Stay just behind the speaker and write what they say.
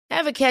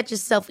Ever catch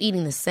yourself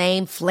eating the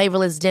same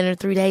flavorless dinner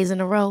 3 days in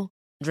a row?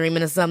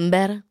 Dreaming of something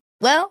better?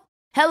 Well,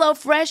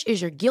 HelloFresh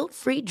is your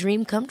guilt-free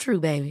dream come true,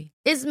 baby.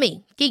 It's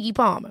me, Keke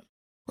Palmer.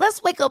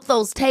 Let's wake up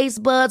those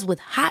taste buds with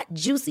hot,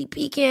 juicy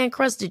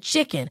pecan-crusted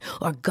chicken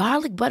or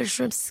garlic butter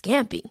shrimp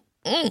scampi.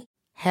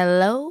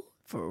 Hello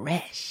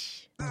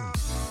Fresh.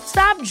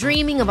 Stop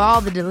dreaming of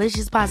all the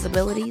delicious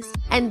possibilities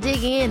and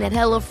dig in at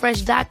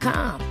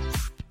HelloFresh.com.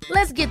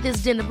 Let's get this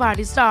dinner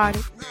party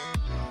started.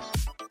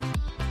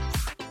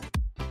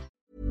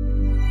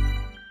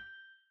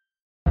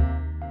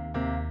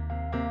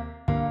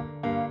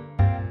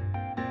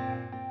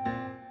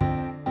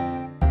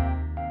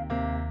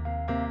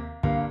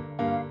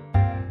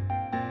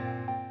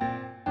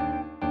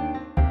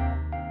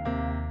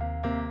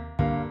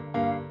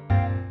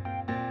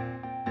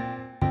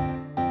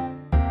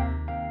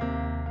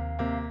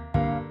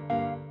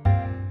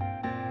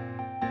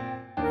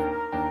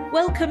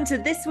 Welcome to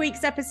this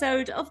week's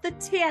episode of the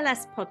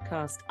TLS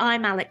podcast.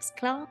 I'm Alex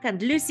Clark,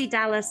 and Lucy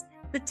Dallas,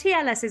 the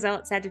TLS's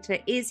arts editor,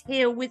 is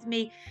here with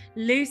me.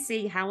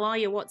 Lucy, how are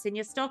you? What's in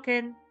your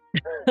stocking?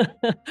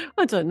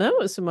 I don't know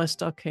what's in my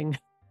stocking.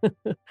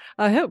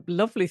 I hope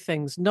lovely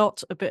things,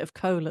 not a bit of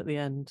coal at the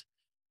end.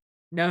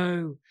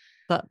 No.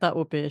 That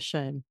would be a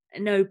shame.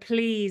 No,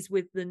 please,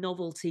 with the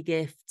novelty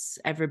gifts,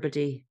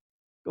 everybody.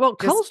 Well,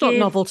 coal's not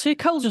novelty.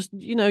 Coal just,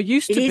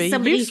 used to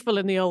be useful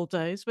in the old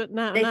days, but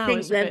now they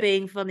think they're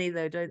being bit... funny,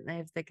 though, don't they,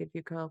 if they give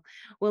you coal?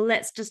 Well,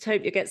 let's just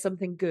hope you get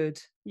something good.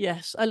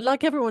 Yes,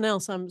 like everyone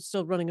else, I'm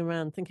still running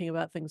around thinking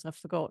about things I've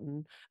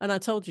forgotten. And I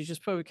told you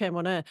just before we came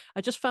on air, I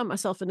just found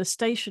myself in a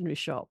stationery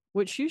shop,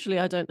 which usually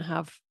I don't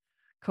have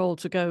coal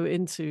to go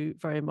into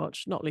very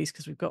much, not least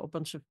because we've got a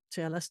bunch of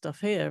TLS stuff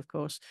here, of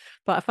course.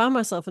 But I found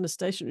myself in a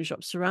stationery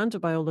shop surrounded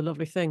by all the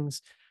lovely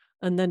things,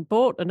 and then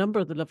bought a number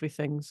of the lovely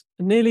things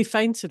and nearly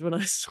fainted when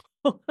I saw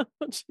how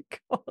much it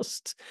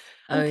cost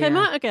and came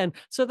out again.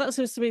 So that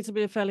seems to me to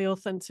be a fairly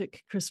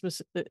authentic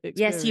Christmas experience.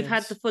 Yes, you've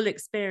had the full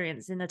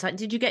experience in a time.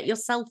 Did you get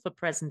yourself a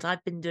present?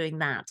 I've been doing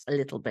that a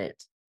little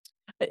bit.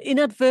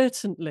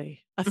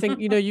 Inadvertently. I think,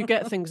 you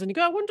get things and you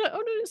go, I wonder, oh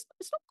no, it's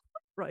not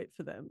quite right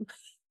for them.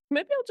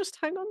 Maybe I'll just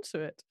hang on to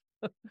it.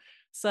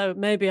 So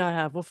maybe I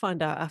have. We'll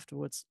find out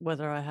afterwards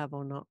whether I have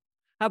or not.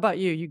 How about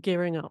you? You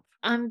gearing up?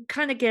 I'm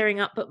kind of gearing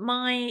up, but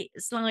my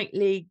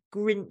slightly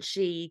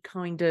grinchy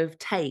kind of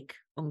take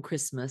on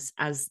Christmas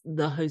as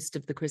the host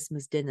of the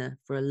Christmas dinner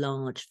for a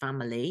large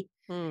family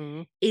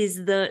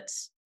is that,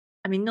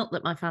 I mean, not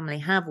that my family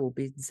have all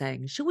been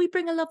saying, shall we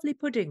bring a lovely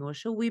pudding or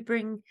shall we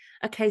bring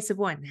a case of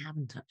wine? They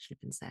haven't actually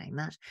been saying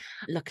that.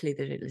 Luckily,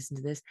 they don't listen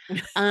to this.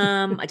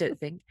 I don't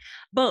think.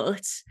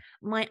 But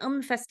my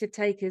unfestive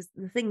take is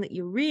the thing that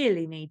you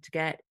really need to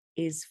get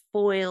is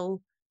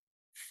foil,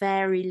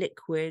 fairy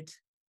liquid,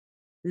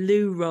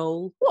 loo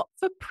roll. What,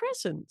 for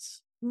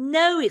presents?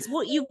 No, it's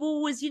what you've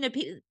always,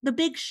 the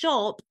big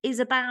shop is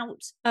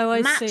about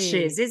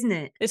matches, isn't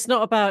it? It's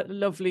not about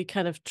lovely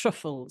kind of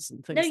truffles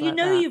and things like that.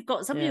 No, you've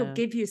got, somebody will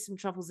give you some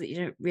truffles that you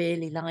don't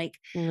really like.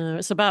 No,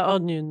 it's about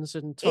onions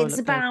and toilet It's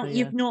about paper,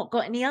 you've not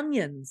got any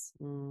onions.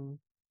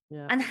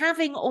 Yeah. And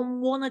having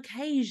on one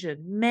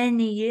occasion,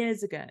 many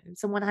years ago,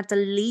 someone had to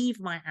leave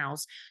my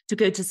house to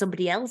go to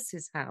somebody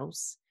else's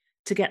house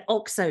to get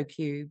OXO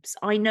cubes.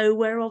 I know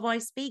whereof I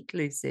speak,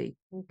 Lucy.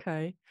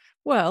 Okay.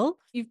 Well,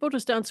 you've brought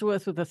us down to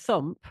earth with a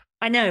thump.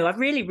 I know, I've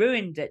really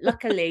ruined it.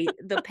 Luckily,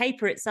 the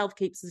paper itself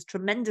keeps us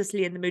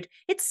tremendously in the mood.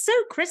 It's so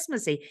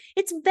Christmassy.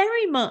 It's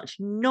very much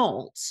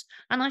not,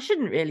 and I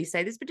shouldn't really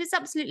say this, but it's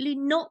absolutely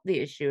not the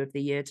issue of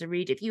the year to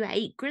read if you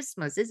hate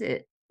Christmas, is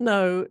it?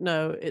 No,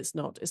 it's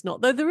not. It's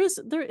not. Though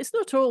it's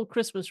not all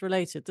Christmas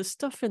related. There's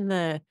stuff in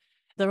there.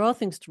 There are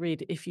things to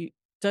read if you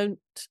don't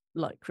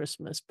like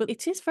Christmas, but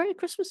it is very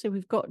Christmassy.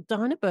 We've got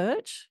Dinah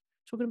Birch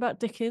talking about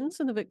Dickens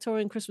and the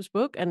Victorian Christmas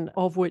book, and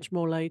of which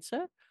more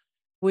later.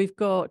 We've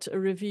got a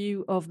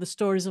review of the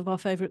stories of our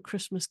favourite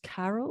Christmas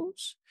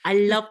carols. I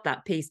love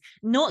that piece,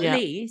 not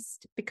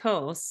least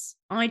because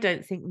I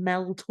don't think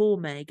Mel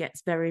Torme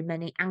gets very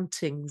many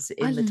outings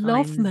in the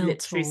Times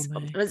literary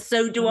spot.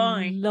 So do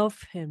I. I love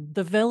him.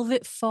 The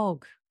Velvet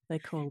Fog, they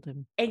called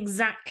him.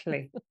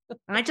 Exactly.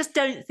 I just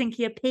don't think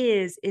he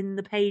appears in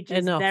the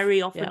pages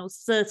very often, or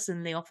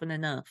certainly often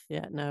enough.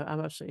 Yeah, no, I'm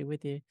absolutely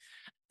with you.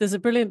 There's a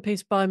brilliant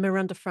piece by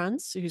Miranda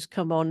France, who's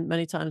come on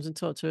many times and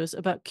talked to us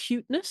about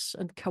cuteness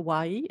and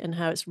kawaii and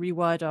how it's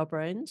rewired our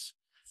brains.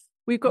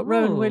 We've got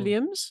Rowan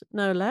Williams,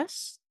 no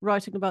less,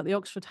 writing about the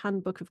Oxford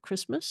Handbook of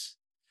Christmas.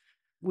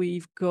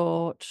 We've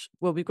got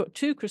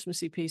two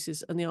Christmassy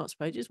pieces on the arts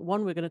pages.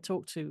 One, we're going to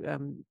talk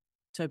to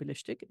Toby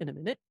Lishtig in a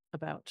minute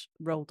about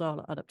Roald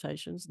Dahl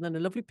adaptations, and then a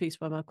lovely piece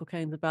by Michael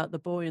Caine about The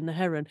Boy and the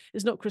Heron.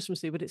 It's not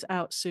Christmassy, but it's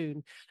out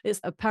soon. It's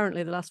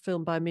apparently the last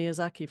film by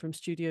Miyazaki from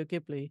Studio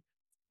Ghibli,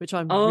 which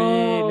I'm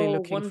really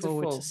looking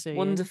forward to seeing.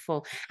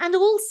 Wonderful. And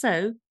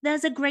also,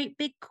 there's a great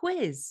big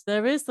quiz.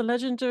 There is the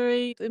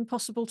legendary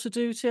Impossible to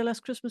Do TLS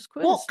Christmas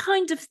quiz. What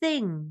kind of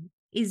thing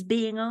is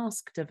being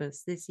asked of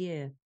us this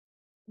year?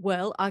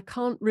 Well, I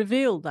can't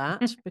reveal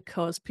that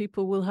because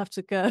people will have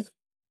to go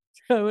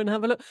Go and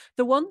have a look.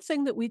 The one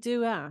thing that we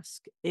do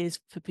ask is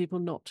for people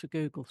not to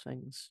Google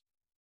things.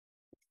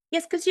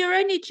 Yes, because you're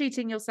only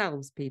cheating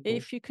yourselves, people.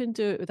 If you can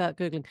do it without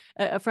Googling.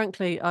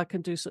 Frankly, I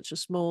can do such a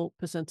small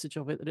percentage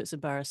of it that it's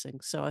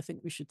embarrassing. So I think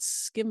we should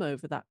skim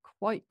over that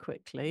quite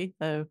quickly,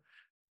 though.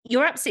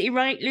 You're absolutely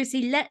right,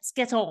 Lucy. Let's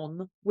get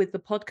on with the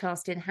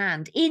podcast in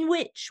hand, in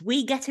which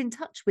we get in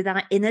touch with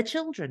our inner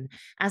children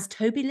as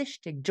Toby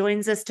Lichtig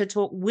joins us to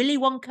talk Willy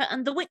Wonka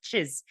and the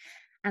Witches,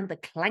 and the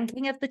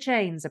clanking of the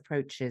chains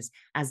approaches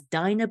as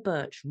Dinah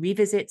Birch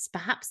revisits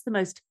perhaps the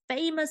most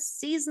famous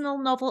seasonal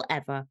novel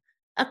ever,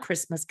 A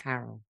Christmas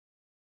Carol.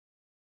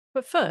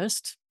 But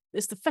first,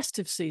 it's the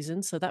festive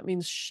season, so that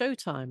means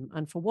showtime.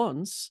 And for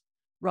once,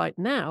 right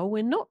now,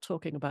 we're not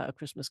talking about A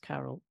Christmas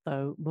Carol,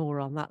 though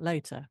more on that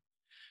later.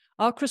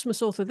 Our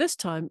Christmas author this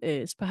time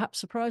is, perhaps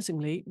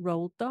surprisingly,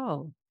 Roald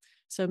Dahl.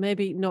 So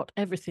maybe not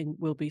everything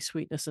will be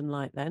sweetness and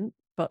light then,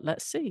 but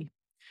let's see.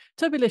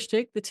 Toby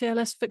Lichtig, the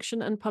TLS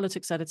fiction and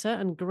politics editor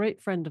and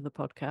great friend of the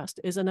podcast,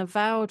 is an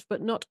avowed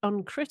but not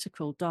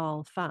uncritical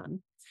Dahl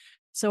fan.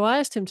 So I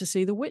asked him to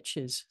see The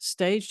Witches,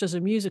 staged as a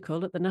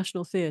musical at the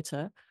National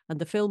Theatre, and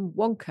the film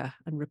Wonka,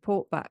 and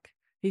report back.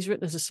 He's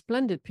written us a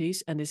splendid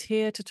piece and is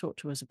here to talk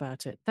to us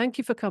about it. Thank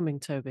you for coming,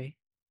 Toby.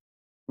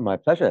 My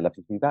pleasure.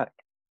 Lovely to be back.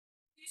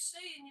 You say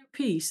in your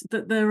piece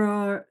that there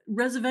are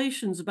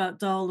reservations about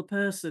Dahl the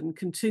person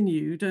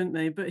continue, don't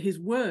they? But his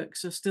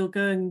works are still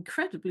going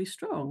incredibly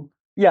strong.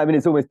 Yeah, I mean,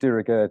 it's almost de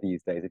rigueur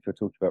these days. If you're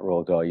talking about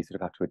Roald Dahl, you sort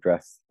of have to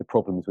address the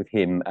problems with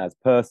him as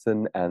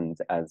person and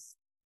as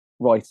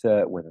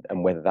writer, whether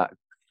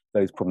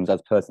those problems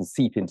as person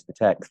seep into the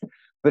text.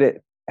 But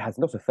it has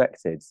not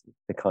affected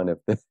the kind of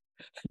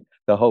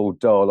the whole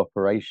Dahl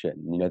operation.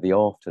 The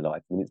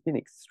afterlife. I mean, it's been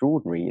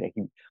extraordinary.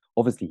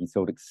 He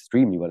sold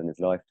extremely well in his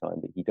lifetime,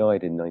 but he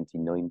died in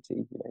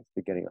 1990.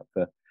 It's getting up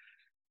for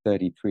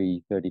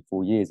 33,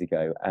 34 years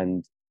ago,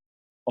 and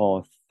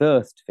our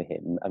thirst for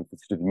him and for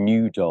sort of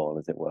new Dahl,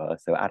 as it were,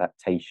 so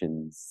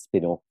adaptations,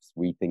 spin-offs,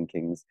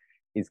 rethinkings,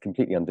 is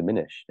completely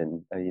undiminished.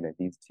 And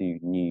these two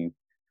new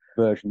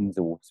versions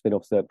or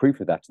spin-offs are proof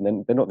of that. And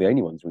then they're not the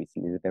only ones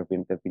recently. There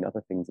have been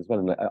other things as well.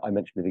 And I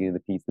mentioned at the beginning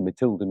of the piece, the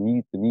Matilda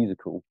the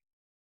musical,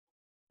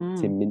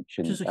 Tim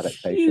Minchin's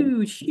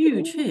adaptation.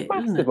 Huge hit,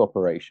 massive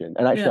operation.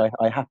 And actually,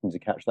 I happened to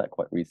catch that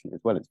quite recently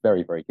as well. It's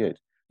very, very good.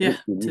 Yeah,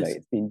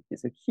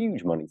 it's a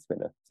huge money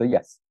spinner. So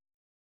yes.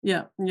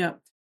 Yeah.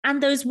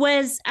 And those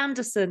Wes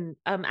Anderson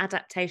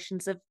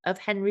adaptations of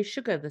Henry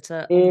Sugar that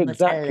are on the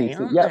telly,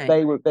 aren't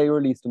they were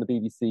released on the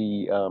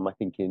BBC, I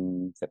think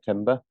in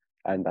September,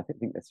 and I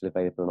think they're still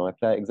available on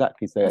iPlayer.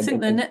 Exactly. So I think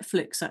they're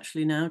Netflix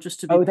actually now, just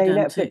to be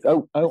pedantic.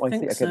 Netflix. I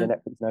see. Okay, they're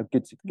Netflix now.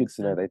 Good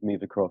to know they've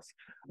moved across.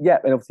 Yeah,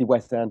 and obviously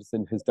Wes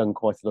Anderson has done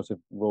quite a lot of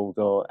Roald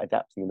Dahl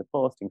adapting in the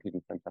past,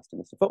 including Fantastic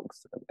Mr.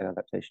 Fox, an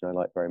adaptation I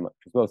like very much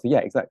as well. So yeah,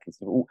 exactly.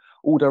 So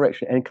all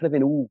direction and kind of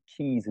in all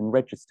keys and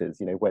registers.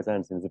 Wes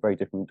Anderson is a very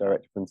different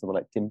director from someone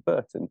like Tim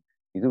Burton.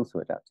 He's also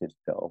adapted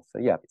Dahl. So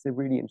yeah, it's a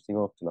really interesting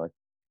afterlife.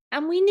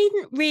 And we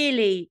needn't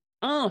really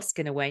ask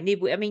in a way.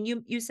 I mean,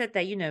 you said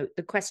there,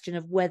 the question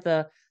of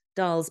whether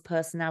Dahl's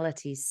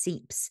personality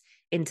seeps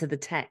into the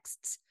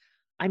texts.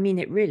 I mean,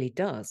 it really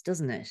does,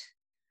 doesn't it?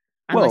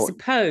 And I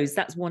suppose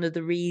that's one of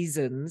the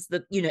reasons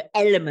that,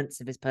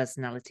 elements of his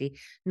personality,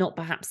 not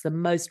perhaps the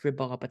most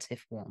rebarbative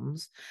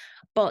ones,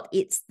 but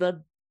it's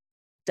the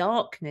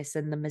darkness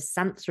and the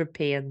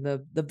misanthropy and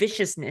the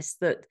viciousness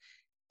that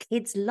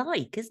kids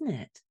like, isn't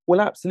it? Well,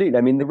 absolutely.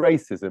 I mean, the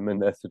racism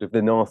and the sort of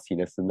the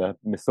nastiness and the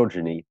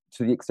misogyny,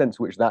 to the extent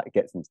to which that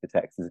gets into the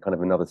text, is kind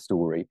of another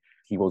story.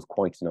 He was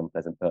quite an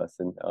unpleasant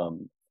person.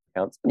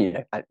 He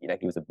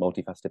was a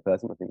multifaceted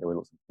person. I think there were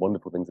lots of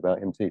wonderful things about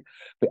him too.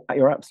 But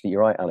you're absolutely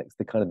right, Alex.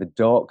 The kind of the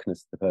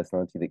darkness of the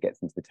personality that gets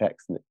into the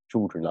text and that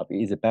children love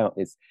is about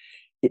this.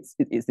 It's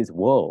this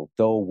world.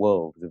 Dahl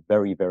world is a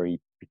very, very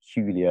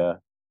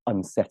peculiar,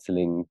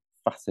 unsettling,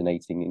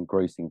 fascinating,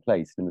 engrossing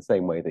place. In the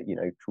same way that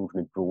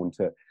children are drawn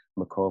to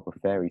macabre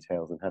fairy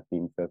tales and have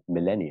been for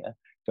millennia,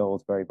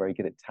 Dahl's very, very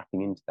good at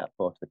tapping into that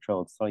part of the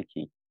child's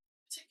psyche.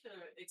 A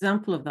particular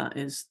example of that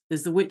is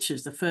The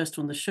Witches, the first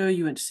one, the show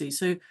you went to see.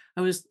 So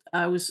I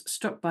was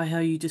struck by how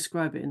you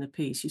describe it in the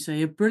piece. You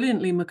say a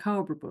brilliantly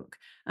macabre book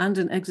and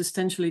an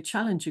existentially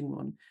challenging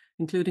one,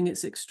 including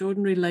its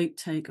extraordinary late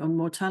take on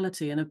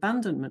mortality and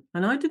abandonment.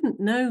 And I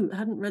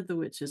hadn't read The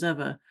Witches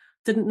ever.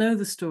 Didn't know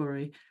the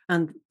story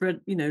and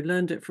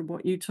learned it from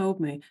what you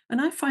told me.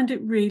 And I find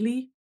it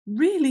really,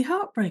 really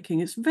heartbreaking.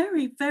 It's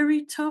very,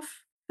 very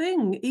tough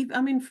thing.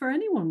 I mean, for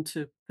anyone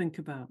to think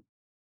about.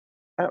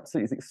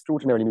 Absolutely. It's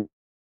extraordinarily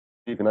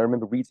moving. I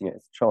remember reading it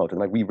as a child,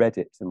 and I reread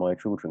it to my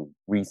children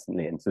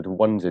recently and sort of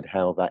wondered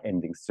how that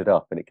ending stood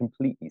up, and it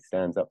completely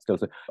stands up still.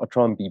 So I'll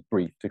try and be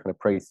brief to kind of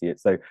précis it.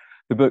 So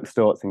the book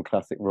starts in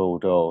classic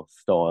Roald Dahl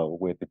style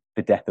with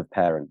the death of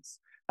parents.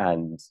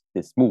 And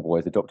this small boy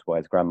is adopted by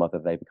his grandmother.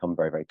 They become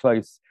very, very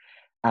close.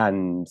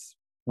 And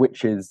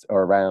witches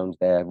are around.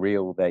 They're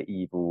real, they're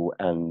evil.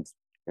 And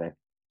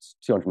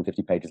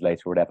 250 pages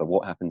later or whatever,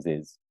 what happens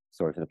is,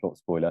 sorry for the plot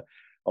spoiler,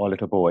 our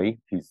little boy,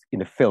 who's in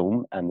the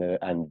film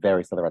and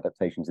various other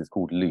adaptations, is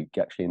called Luke.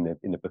 Actually,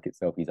 in the book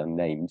itself, he's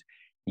unnamed.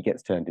 He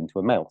gets turned into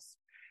a mouse,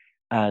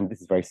 and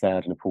this is very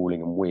sad and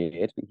appalling and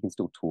weird, but he can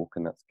still talk,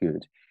 and that's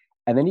good.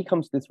 And then he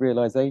comes to this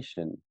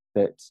realization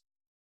that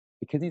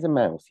because he's a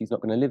mouse, he's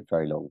not going to live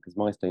very long, because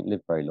mice don't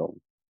live very long.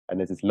 And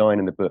there's this line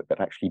in the book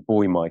that actually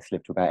boy mice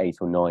live to about 8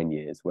 or 9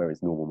 years,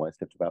 whereas normal mice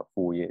live to about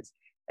 4 years.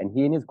 And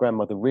he and his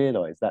grandmother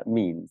realize that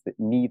means that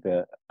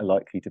neither are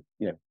likely to,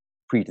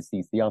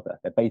 predecease the other.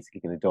 They're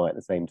basically going to die at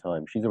the same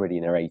time. She's already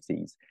in her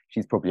 80s.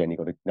 She's probably only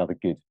got another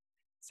good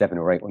 7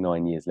 or 8 or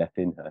 9 years left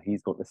in her.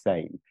 He's got the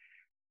same.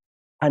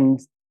 And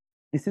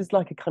this is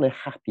like a kind of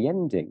happy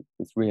ending,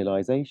 this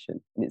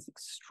realization. And it's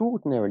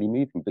extraordinarily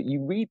moving. But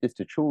you read this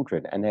to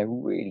children and they're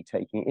really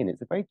taking it in.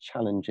 It's a very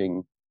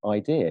challenging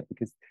idea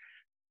because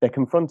they're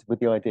confronted with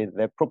the idea that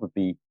they're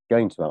probably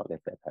going to outlive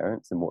their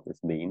parents and what this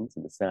means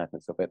and the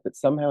sadness of it. But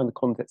somehow in the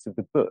context of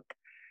the book,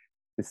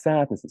 the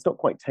sadness, it's not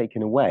quite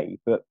taken away,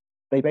 but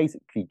they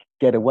basically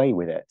get away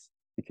with it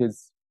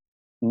because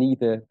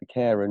neither the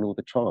carer nor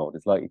the child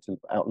is likely to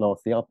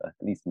outlast the other,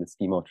 at least in the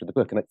schemata of the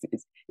book. And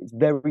it's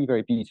very,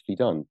 very beautifully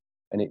done.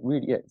 And it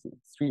really is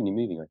extremely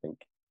moving, I think.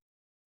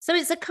 So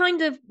it's a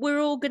kind of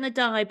we're all going to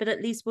die, but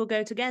at least we'll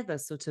go together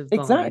sort of vibe.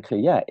 Exactly,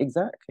 yeah,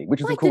 exactly.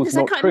 Which is, My of course,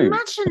 goodness, not I true.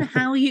 can't imagine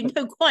how you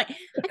know quite.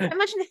 I can't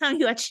imagine how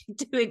you actually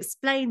do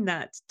explain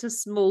that to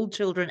small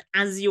children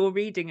as you're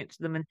reading it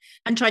to them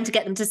and trying to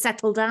get them to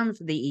settle down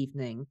for the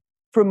evening.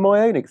 From my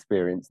own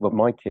experience, well,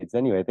 my kids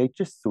anyway, they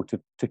just sort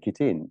of took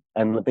it in,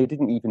 and they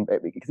didn't even,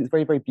 because it's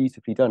very, very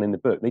beautifully done in the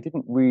book, they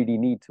didn't really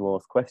need to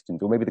ask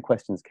questions, or maybe the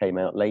questions came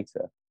out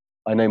later.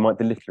 I know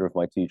the littler of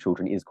my 2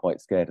 children is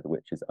quite scared of the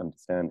witches,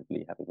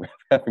 understandably,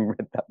 having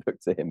read that book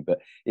to him.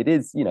 But it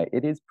is,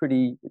 it's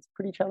pretty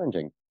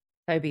challenging.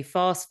 Toby,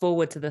 fast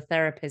forward to the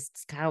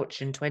therapist's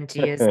couch in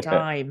 20 years'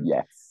 time.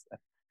 Yes.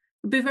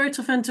 It'd be a very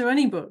tough end to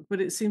any book, but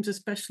it seems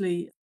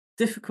especially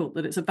difficult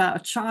that it's about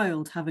a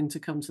child having to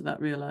come to that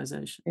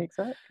realization.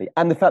 Exactly.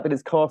 And the fact that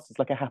it's cast as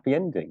like a happy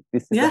ending.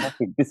 This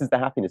is the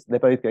happiness. They're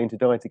both going to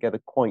die together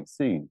quite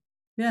soon.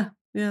 Yeah,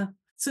 yeah.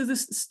 So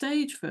this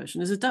stage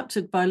version is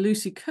adapted by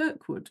Lucy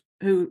Kirkwood,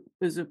 who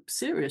is a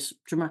serious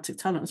dramatic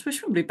talent,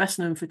 especially probably best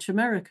known for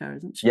Chimerica,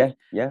 isn't she?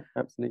 Yeah,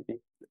 absolutely.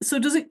 So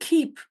does it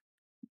keep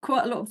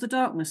quite a lot of the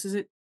darkness? Is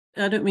it,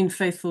 I don't mean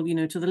faithful,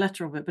 to the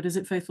letter of it, but is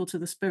it faithful to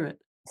the spirit?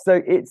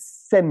 So it's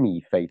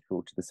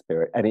semi-faithful to the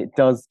spirit, and it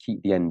does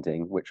keep the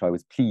ending, which I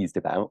was pleased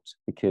about,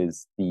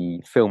 because the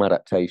film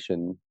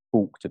adaptation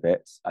balked a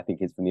bit. I think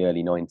it's from the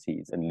early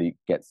 90s, and Luke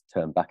gets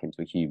turned back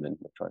into a human,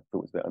 which I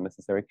thought was a bit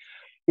unnecessary.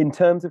 In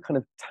terms of kind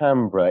of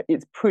timbre,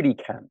 it's pretty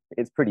camp.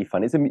 It's pretty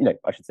fun. It's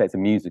I should say it's a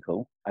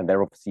musical, and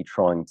they're obviously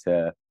trying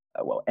to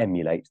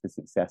emulate the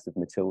success of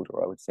Matilda.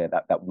 I would say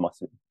that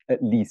must have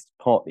at least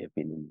partly have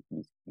been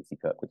in Lucy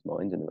Kirkwood's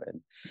mind, and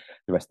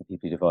the rest of the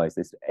people who devised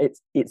this.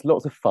 It's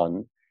lots of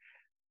fun.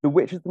 The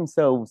witches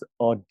themselves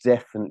are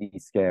definitely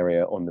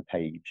scarier on the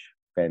page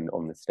than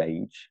on the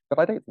stage, but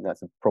I don't think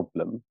that's a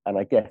problem. And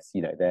I guess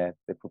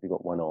they've probably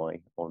got one eye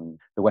on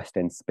the West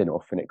End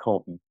spin-off, and it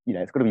can't be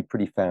it's got to be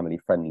pretty family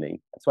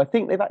friendly. So I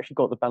think they've actually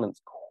got the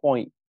balance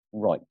quite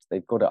right.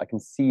 They've got it. I can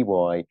see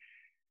why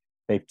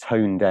they've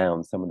toned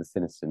down some of the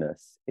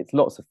sinisterness. It's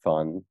lots of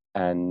fun,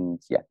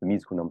 and the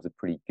musical numbers are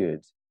pretty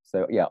good.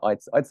 So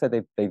I'd say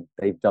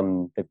they've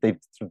done sort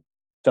of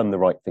done the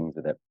right things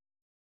with it.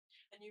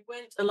 And you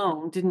went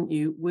along, didn't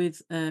you,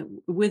 with a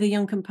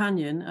young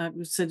companion? I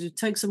said to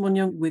take someone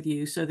young with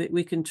you so that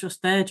we can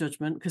trust their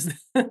judgment, because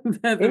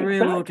they're the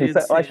real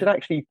audience. So I should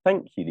actually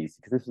thank you, Lisa,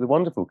 because this was a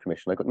wonderful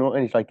commission. Not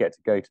only did I get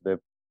to go to the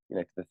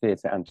to the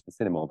theatre and to the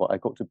cinema, but I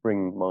got to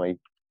bring my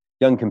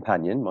young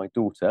companion, my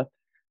daughter,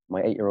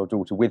 my 8-year-old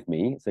daughter, with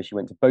me. So she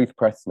went to both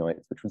press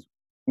nights, which was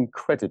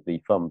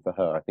incredibly fun for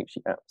her. I think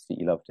she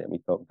absolutely loved it, and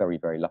we felt very,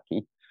 very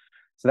lucky.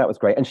 So that was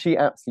great. And she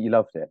absolutely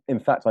loved it. In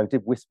fact, I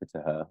did whisper to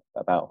her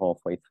about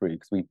halfway through,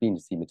 because we've been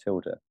to see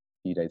Matilda a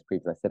few days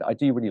previous. I said, I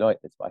do really like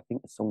this, but I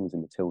think the songs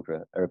in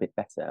Matilda are a bit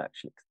better,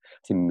 actually.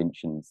 Tim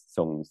Minchin's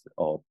songs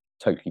are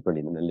totally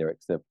brilliant, and the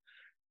lyrics are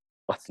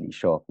utterly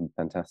sharp and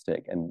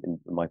fantastic. And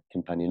my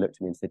companion looked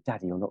at me and said,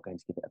 Daddy, you're not going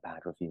to give it a bad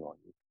review, are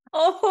you?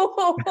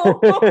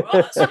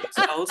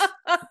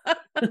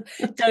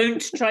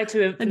 Don't try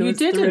to influence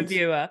the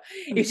reviewer.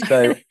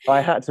 So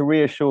I had to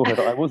reassure her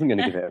that I wasn't going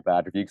to give it a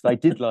bad review, because I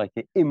did like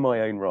it in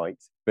my own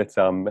right. But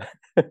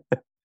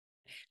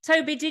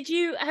Toby,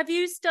 have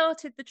you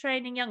started the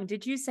training young?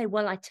 Did you say,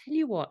 well, I tell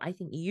you what, I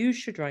think you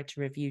should write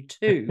a review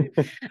too,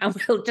 and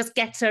we'll just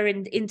get her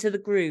into the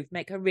groove,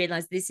 make her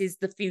realise this is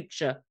the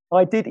future?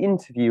 I did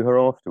interview her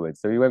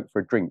afterwards, so we went for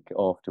a drink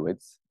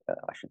afterwards.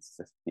 I should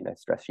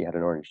stress she had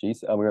an orange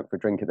juice, and we went for a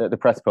drink at the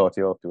press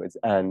party afterwards,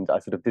 and I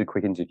sort of did a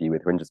quick interview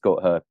with her and just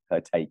got her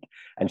take,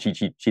 and she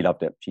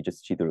loved it. She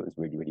thought it was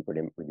really, really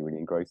brilliant, really, really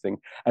engrossing.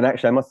 And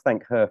actually, I must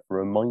thank her for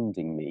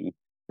reminding me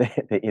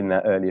that in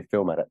that earlier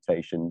film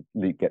adaptation,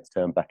 Luke gets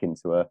turned back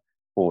into a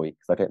boy,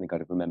 because I don't think I'd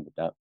have remembered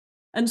that.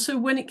 And so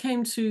when it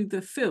came to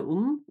the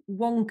film,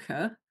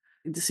 Wonka,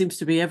 It seems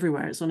to be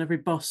everywhere. It's on every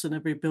bus and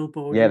every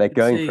billboard. Yeah, they're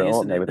going see, for it,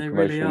 aren't they? It? With the They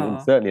promotion, really and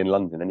are. certainly in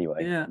London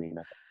anyway. Yeah. I mean,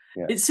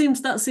 yeah. It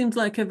seems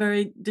like a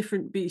very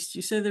different beast.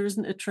 You say there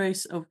isn't a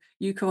trace of,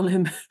 you call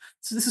him,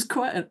 so this is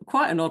quite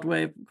an odd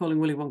way of calling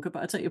Willy Wonka,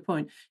 but I take your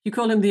point. You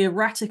call him the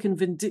erratic and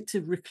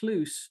vindictive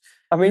recluse.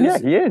 I mean, yeah,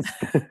 he is.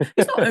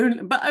 He's not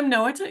only, but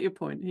no, I take your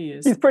point. He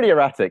is. He's pretty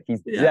erratic.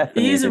 He's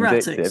definitely he is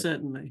vindictive. Erratic,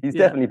 certainly. He's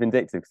definitely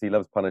vindictive because he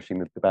loves punishing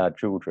the bad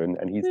children,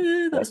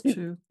 and that's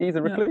true. He's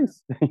a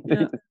recluse.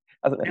 Yeah.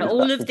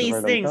 All of these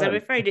things, I'm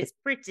afraid it's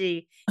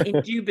pretty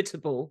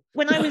indubitable.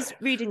 When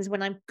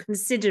I'm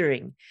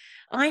considering,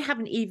 I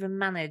haven't even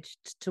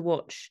managed to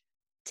watch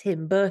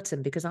Tim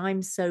Burton because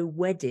I'm so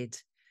wedded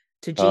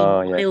to Gene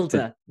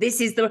Wilder.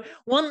 This is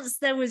once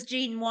there was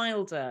Gene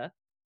Wilder,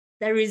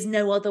 there is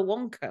no other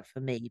Wonka for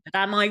me. But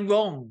am I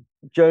wrong?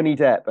 Johnny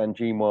Depp and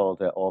Gene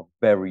Wilder are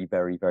very,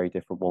 very, very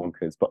different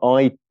Wonkas. But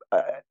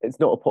it's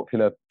not a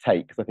popular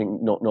take because I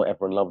think not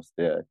everyone loves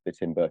the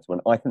Tim Burton one.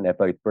 I think they're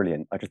both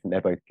brilliant. I just think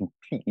they're both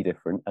completely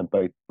different and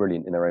both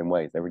brilliant in their own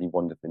ways. They're really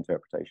wonderful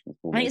interpretations.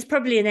 I think it's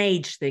probably an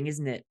age thing,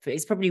 isn't it?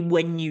 It's probably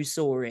when you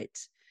saw it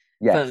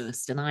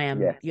first. And I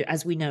am,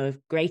 as we know, of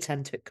greater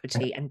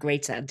antiquity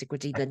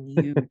than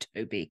you,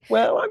 Toby.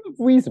 Well, I'm of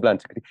reasonable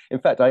antiquity. In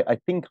fact, I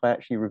think I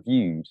actually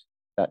reviewed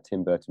that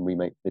Tim Burton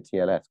remake for the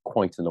TLS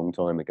quite a long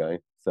time ago.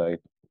 So,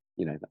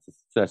 that's a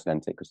certain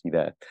antiquity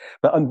there.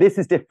 But this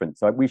is different.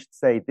 So we should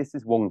say this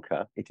is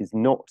Wonka. It is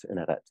not an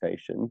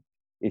adaptation.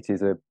 It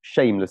is a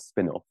shameless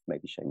spin-off.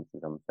 Maybe shameless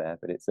is unfair,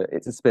 but it's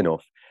a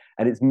spin-off.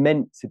 And it's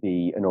meant to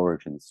be an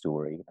origin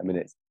story. I mean,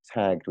 it's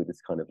tagged with this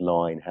kind of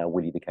line, how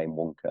Willy became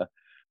Wonka.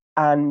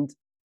 And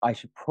I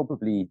should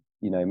probably,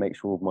 make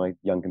sure my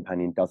young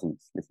companion doesn't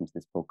listen to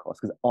this podcast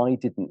because I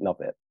didn't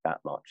love it that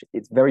much.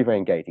 It's very, very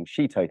engaging.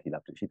 She totally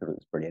loved it. She thought it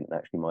was brilliant. And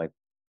actually, my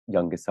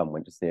youngest son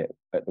went to see it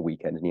at the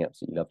weekend and he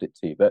absolutely loved it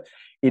too. But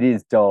it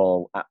is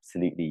dull,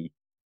 absolutely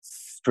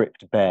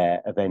stripped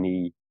bare of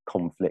any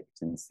conflict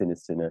and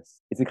sinisterness.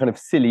 It's a kind of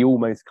silly,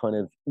 almost kind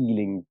of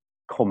Ealing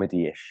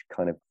comedy-ish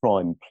kind of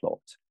crime plot.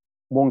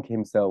 Wonka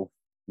himself,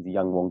 he's a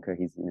young Wonka.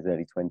 He's in his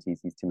early 20s.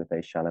 He's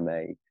Timothée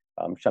Chalamet.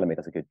 Chalamet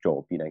does a good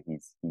job.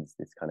 He's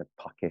this kind of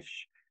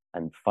puckish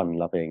and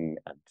fun-loving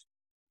and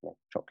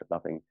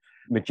chocolate-loving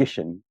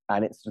magician,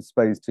 and it's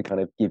supposed to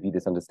kind of give you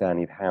this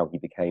understanding of how he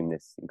became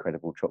this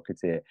incredible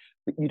chocolatier.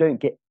 But you don't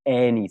get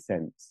any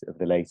sense of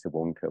the later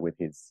Wonka with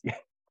his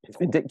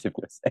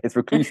vindictiveness, his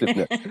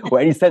reclusiveness, or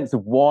any sense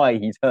of why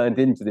he turned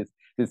into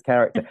this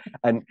character.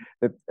 And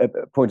a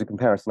point of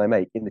comparison I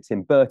make in the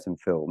Tim Burton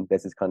film,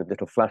 there's this kind of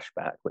little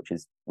flashback, which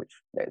this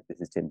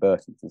is Tim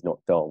Burton. This is not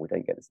dull. We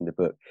don't get this in the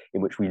book,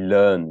 in which we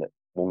learn that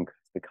Wonka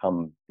has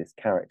become this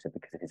character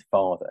because of his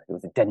father, who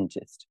was a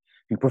dentist,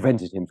 who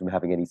prevented him from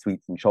having any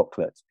sweets and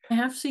chocolate. I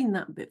have seen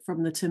that bit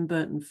from the Tim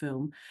Burton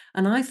film,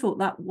 and I thought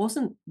that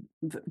wasn't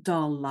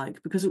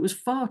dull-like because it was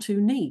far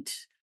too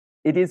neat.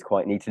 It is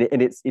quite neat, and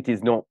it's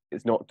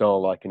not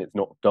dull-like, and it's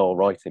not dull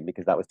writing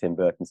because that was Tim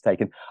Burton's take.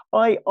 And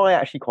I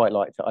actually quite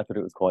liked it. I thought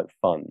it was quite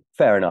fun.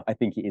 Fair enough. I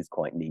think it is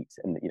quite neat,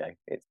 and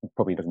it's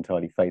probably not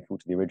entirely faithful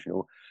to the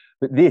original.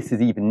 But this is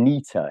even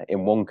neater in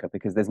Wonka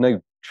because there's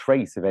no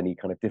trace of any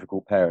kind of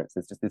difficult parents.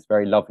 There's just this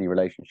very lovely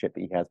relationship that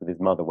he has with his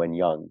mother when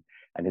young,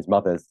 and his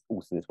mother's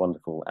also this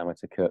wonderful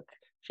amateur cook.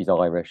 She's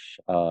Irish.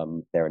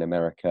 They're in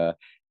America.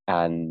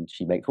 And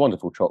she makes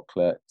wonderful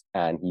chocolate,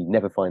 and he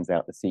never finds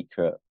out the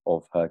secret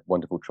of her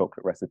wonderful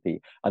chocolate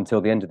recipe until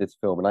the end of this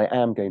film. And I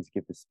am going to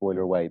give the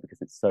spoiler away because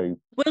it's so...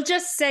 We'll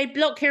just say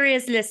block your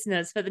ears,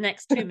 listeners, for the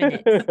next 2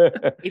 minutes,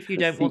 if you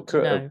don't want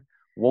to know.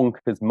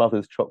 Wonka's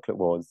mother's chocolate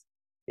was,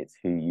 it's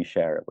who you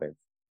share it with.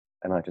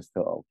 And I just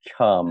thought, oh,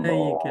 come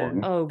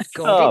on. Oh,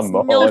 God, it's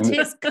not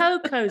his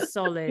cocoa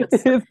solids.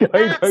 It's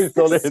cocoa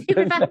solids.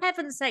 For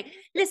heaven's sake.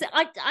 Listen,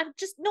 I'm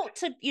just not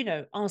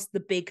to, ask the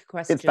big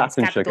questions. It's fat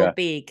and capital sugar.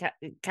 B,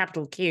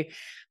 capital Q.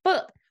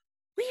 But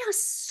we are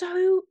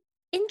so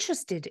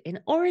interested in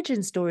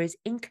origin stories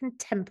in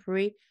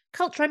contemporary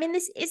culture. I mean,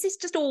 is this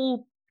just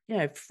all,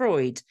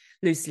 Freud,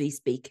 loosely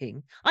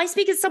speaking? I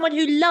speak as someone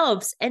who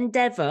loves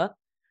Endeavour,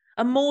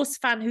 a Morse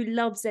fan who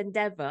loves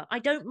Endeavour. I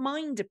don't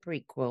mind a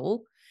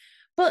prequel.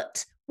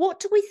 But what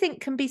do we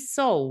think can be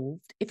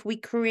solved if we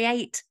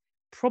create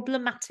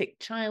problematic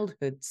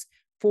childhoods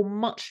for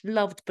much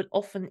loved but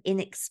often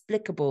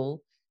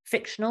inexplicable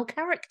fictional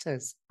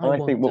characters? I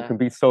think what can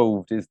be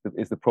solved is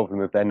the problem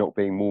of there not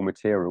being more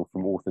material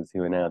from authors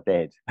who are now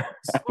dead.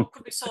 So what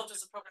could be solved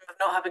is the problem of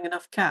not having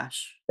enough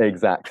cash.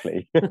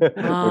 Exactly. We're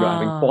not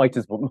having quite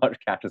as much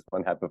cash as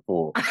one had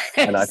before.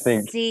 And I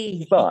think,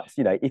 but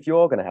if you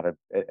are going to have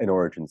an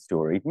origin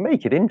story,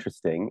 make it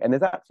interesting. And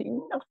there's absolutely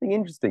nothing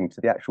interesting to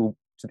the actual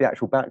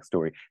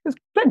backstory. There's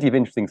plenty of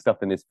interesting stuff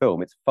in this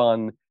film. It's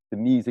fun. The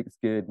music's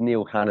good.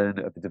 Neil Hannon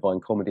of the Divine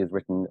Comedy has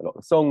written a lot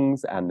of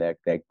songs, and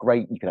they're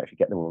great. You can actually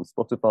get them all on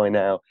Spotify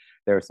now.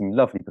 There are some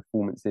lovely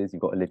performances.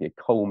 You've got Olivia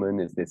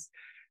Colman as this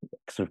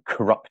sort of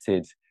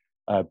corrupted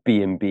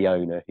B&B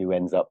owner who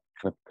ends up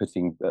kind of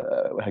putting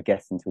her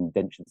guests into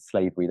indentured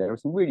slavery. There are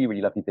some really,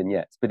 really lovely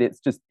vignettes, but it's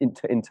just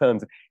in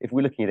terms of, if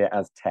we're looking at it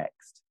as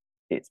text,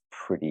 it's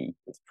pretty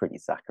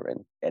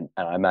saccharine. And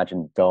I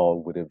imagine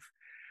Dahl would have.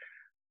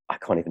 I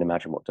can't even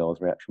imagine what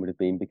Dahl's reaction would have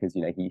been, because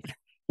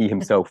he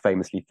himself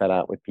famously fell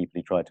out with people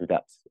who tried to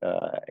adapt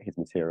his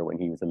material when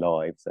he was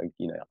alive. So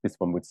this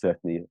one would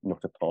certainly not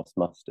have passed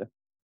muster.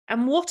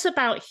 And what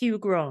about Hugh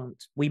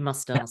Grant? We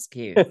must ask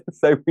you.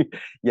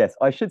 Yes,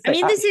 I should say. I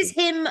mean, this is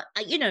him.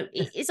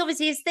 It's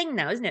obviously his thing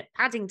now, isn't it?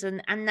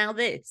 Paddington, and now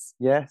this.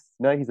 Yes,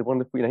 no, he's a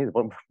wonderful.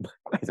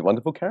 He's a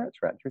wonderful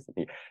character actor, isn't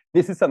he?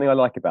 This is something I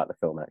like about the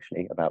film,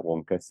 actually, about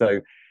Wonka. So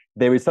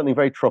there is something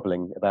very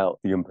troubling about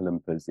the Oompa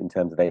Loompas in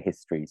terms of their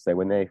history. So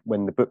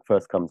when the book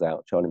first comes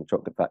out, Charlie and the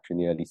Chocolate Factory, in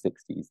the early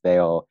 '60s, they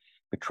are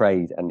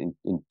portrayed, and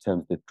in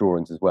terms of the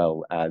drawings as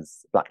well,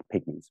 as black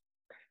pygmies,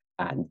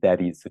 and they're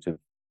these sort of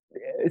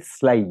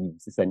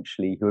slaves,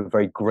 essentially, who are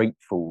very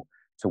grateful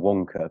to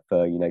Wonka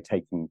for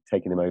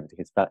taking them over to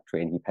his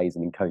factory, and he pays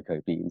them in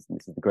cocoa beans, and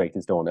this is the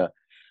greatest honor.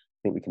 I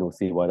think we can all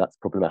see why that's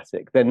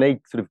problematic. Then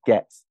they sort of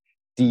get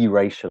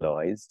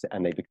de-racialized,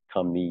 and they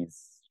become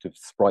these sort of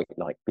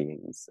sprite-like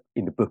beings,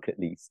 in the book at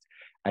least.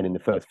 And in the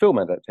first film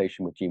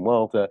adaptation with Gene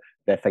Wilder,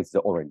 their faces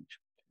are orange.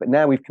 But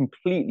now we've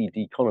completely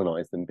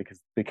decolonized them, because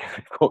we've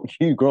got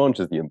Hugh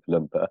Grant as the Oompa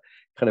Loompa,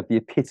 kind of the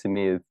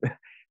epitome of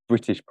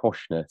British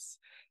poshness.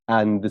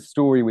 And the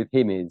story with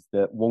him is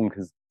that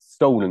Wonka's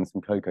stolen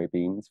some cocoa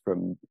beans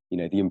from, the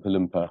Oompa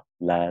Loompa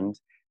land,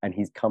 and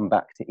he's come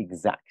back to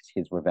exact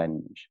his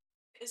revenge.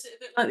 Is it a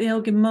bit like the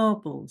Elgin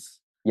Marbles?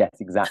 Yes,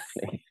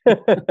 exactly.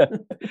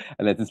 And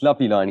there's this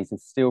lovely line. He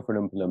says, "Steal for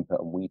an Oompa Loompa,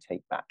 and we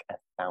take back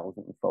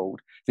 1,000-fold."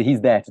 So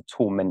he's there to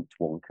torment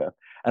Wonka.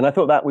 And I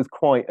thought that was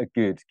quite a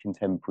good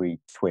contemporary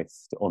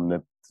twist on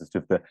the sort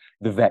of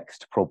the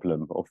vexed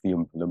problem of the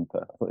Oompa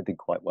Loompa. I thought it did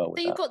quite well with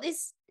that. So you've got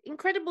this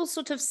incredible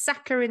sort of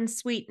saccharine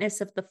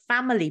sweetness of the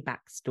family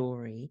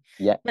backstory,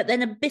 but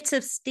then a bit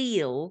of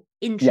steel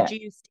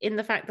introduced in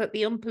the fact that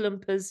the Oompa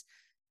Loompas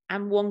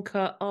and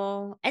Wonka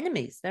are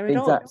enemies. They're at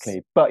odds.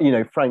 Exactly. But,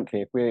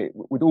 frankly, if we're,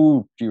 with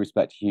all due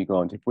respect to Hugh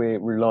Grant, if we're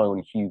relying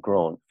on Hugh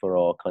Grant for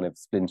our kind of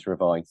splinter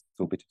of ice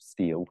or bit of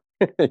steel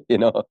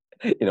in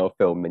our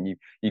film, then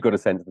you've got a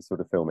sense of the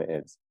sort of film it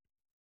is.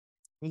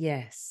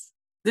 Yes.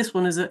 This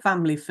one is a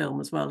family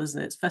film as well,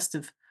 isn't it? It's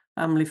festive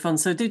family fun.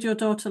 So did your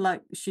daughter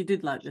she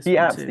did like this she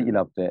one absolutely too?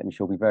 loved it, and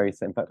she'll be very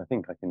sad. In fact, I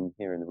think I can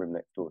hear her in the room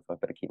next door, so I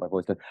better keep my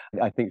voice down.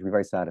 I think she'll be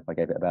very sad if I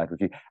gave it a bad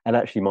review. And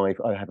actually,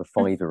 I have a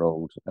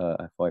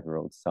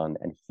 5-year-old son,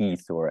 and he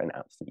saw it and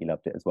absolutely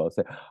loved it as well.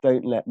 So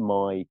don't let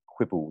my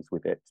quibbles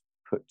with it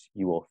put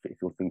you off if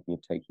you're thinking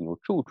of taking your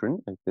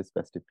children at this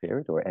festive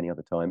period or at any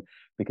other time,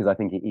 because I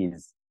think it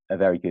is a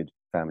very good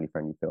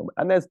family-friendly film.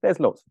 And there's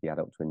lots for the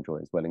adult to enjoy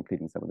as well,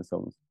 including some of the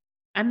songs.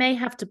 I may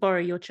have to borrow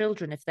your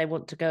children if they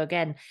want to go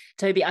again.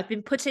 Toby, I've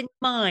been put in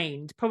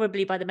mind,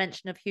 probably by the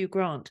mention of Hugh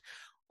Grant,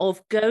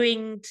 of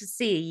going to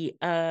see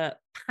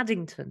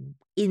Paddington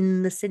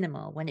in the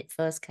cinema when it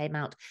first came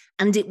out.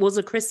 And it was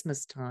a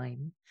Christmas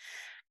time.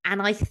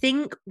 And I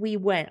think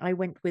I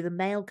went with a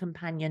male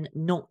companion,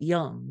 not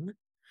young.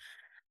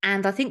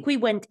 And I think we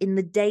went in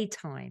the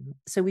daytime.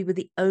 So we were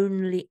the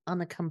only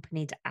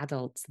unaccompanied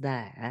adults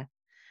there.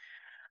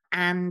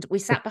 And we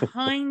sat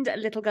behind a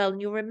little girl,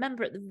 and you'll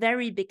remember at the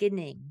very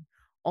beginning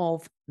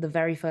of the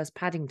very first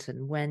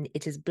Paddington, when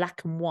it is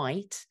black and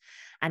white,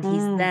 and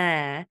he's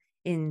there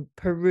in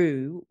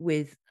Peru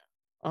with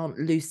Aunt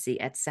Lucy,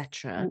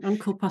 etc., and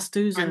Uncle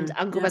Pastuzo,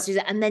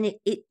 Pastuzo, and then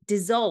it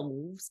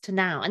dissolves to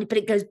now,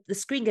 but the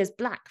screen goes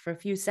black for a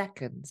few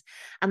seconds,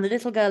 and the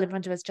little girl in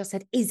front of us just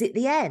said, "Is it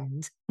the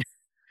end?"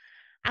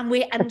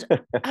 And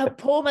her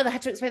poor mother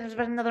had to explain there's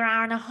about another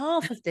hour and a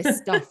half of this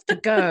stuff to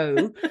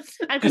go.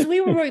 And because we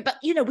were worried, but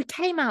we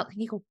came out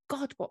and you go,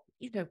 God, what,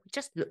 we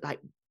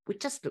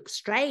just look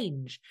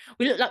strange.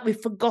 We look like we've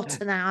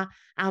forgotten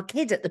our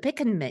kid at the pick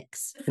and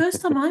mix. The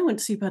first time I went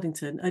to see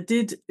Paddington, I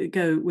did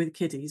go with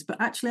kiddies, but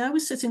actually I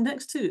was sitting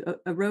next to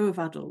a row of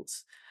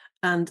adults,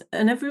 and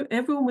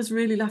everyone was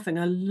really laughing.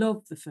 I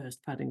loved the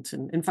first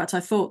Paddington. In fact, I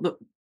thought that,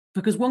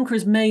 because Wonka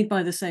is made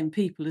by the same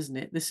people, isn't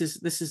it? This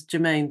is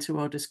germane to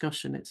our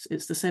discussion.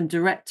 It's the same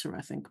director,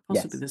 I think,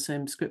 possibly the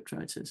same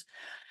scriptwriters.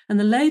 And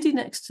the lady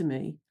next to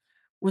me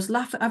was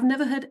laughing. I've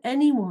never heard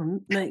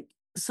anyone make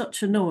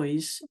such a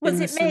noise in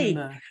the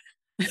cinema.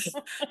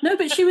 No,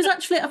 but she was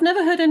actually, I've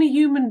never heard any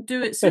human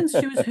do it since.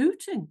 She was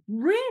hooting,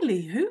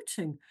 really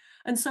hooting.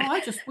 And so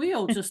we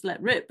all just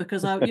let rip,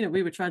 because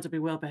we were trying to be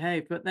well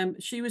behaved, but then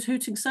she was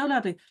hooting so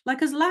loudly,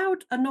 like as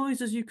loud a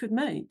noise as you could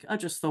make. I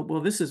just thought,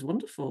 well, this is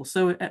wonderful.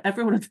 So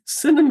everyone at the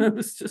cinema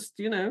was just,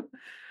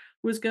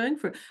 was going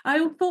for it.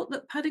 I thought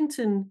that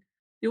Paddington,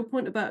 your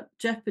point about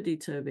jeopardy,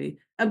 Toby,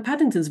 and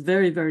Paddington's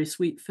very, very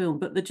sweet film,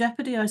 but the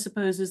jeopardy, I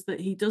suppose, is that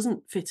he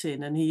doesn't fit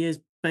in, and he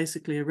is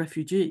basically a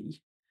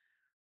refugee.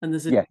 And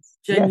there's a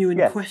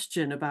genuine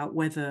question about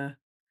whether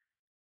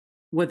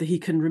he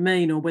can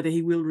remain, or whether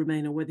he will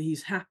remain, or whether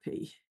he's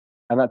happy.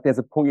 And that there's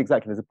a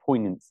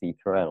poignancy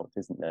throughout,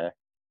 isn't there?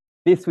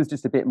 This was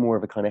just a bit more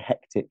of a kind of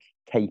hectic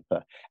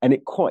caper, and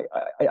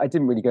I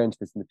didn't really go into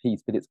this in the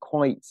piece, but it's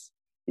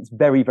it's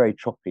very, very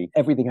choppy.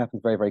 Everything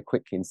happens very, very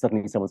quickly, and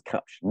suddenly someone's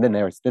captured, and then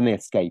they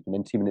escape, and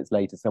then 2 minutes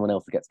later someone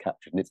else gets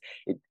captured, and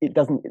it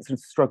sort of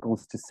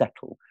struggles to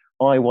settle.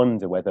 I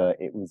wonder whether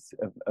it was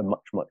a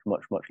much, much,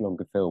 much, much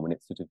longer film, and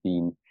it's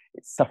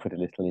suffered a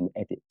little in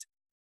edit.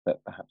 But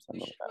perhaps I'm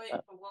not about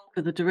that.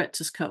 For the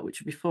director's cut,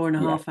 which would be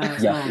 4.5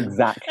 hours yeah, long.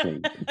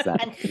 Exactly.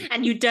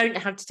 And you don't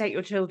have to take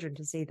your children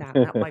to see that.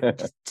 That might be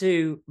just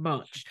too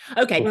much.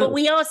 Okay, but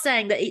we are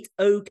saying that it's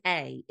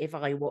okay if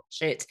I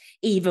watch it,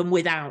 even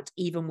without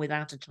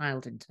a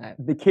child in tow.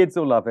 The kids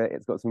will love it.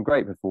 It's got some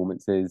great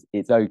performances.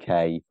 It's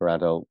okay for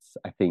adults.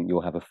 I think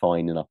you'll have a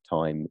fine enough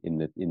time in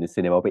the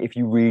cinema. But if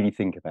you really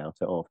think about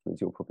it afterwards,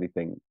 you'll probably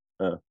think,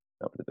 that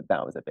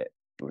was a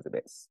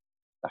bit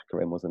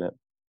saccharine, wasn't it?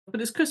 But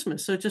it's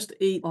Christmas, so just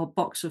eat our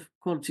box of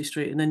Quality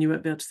Street and then you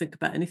won't be able to think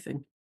about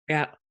anything.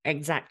 Yeah,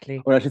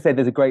 exactly. Well, I should say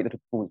there's a great little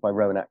performance by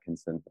Rowan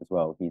Atkinson as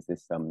well. He's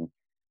this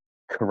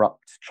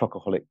corrupt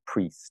chocoholic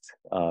priest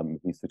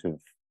who's sort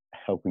of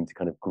helping to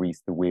kind of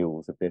grease the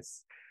wheels of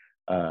this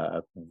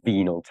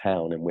venal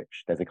town in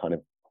which there's a kind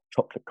of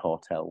chocolate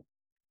cartel.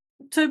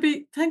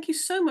 Toby, thank you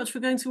so much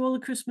for going to all the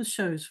Christmas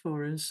shows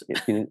for us.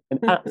 It's been an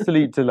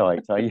absolute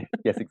delight.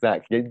 Yes,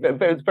 exactly. It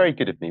was very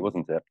good of me,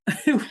 wasn't it?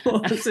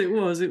 It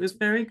was. It was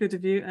very good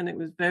of you, and it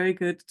was very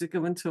good to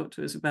come and talk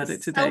to us about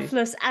it today.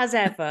 Selfless as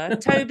ever.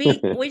 Toby,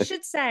 we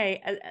should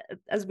say,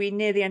 as we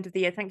near the end of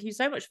the year, thank you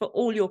so much for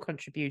all your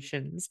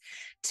contributions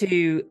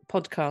to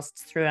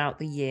podcasts throughout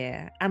the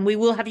year. And we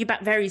will have you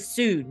back very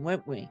soon,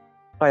 won't we?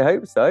 I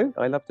hope so.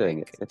 I love doing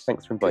it. So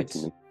thanks for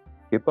inviting me.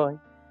 Goodbye.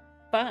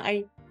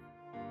 Bye.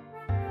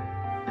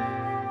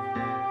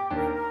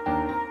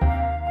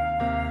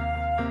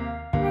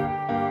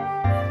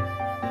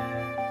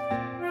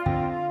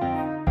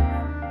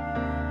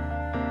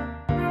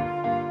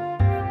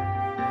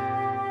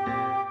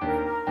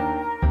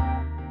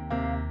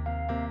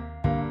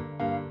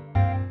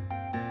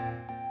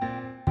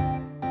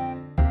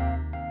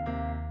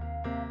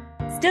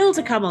 Still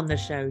to come on the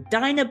show,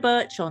 Dinah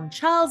Birch on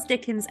Charles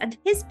Dickens and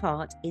his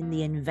part in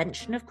the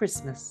invention of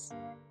Christmas.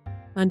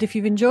 And if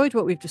you've enjoyed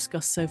what we've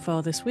discussed so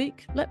far this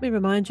week, let me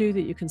remind you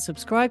that you can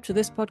subscribe to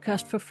this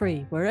podcast for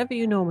free wherever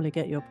you normally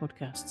get your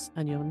podcasts,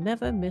 and you'll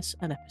never miss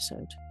an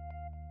episode.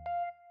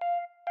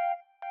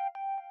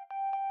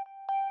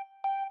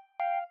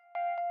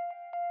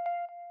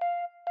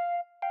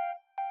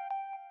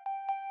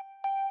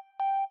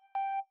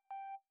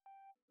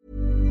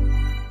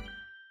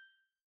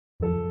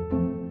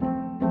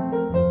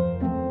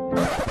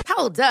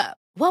 Hold up.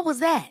 What was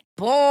that?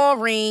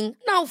 Boring.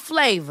 No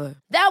flavor.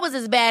 That was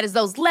as bad as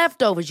those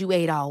leftovers you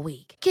ate all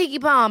week. Keke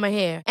Palmer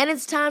here, and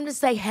it's time to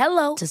say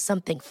hello to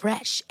something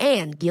fresh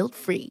and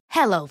guilt-free.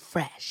 Hello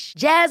Fresh.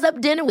 Jazz up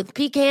dinner with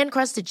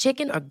pecan-crusted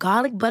chicken or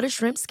garlic butter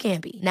shrimp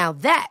scampi. Now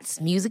that's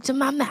music to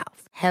my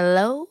mouth.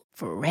 Hello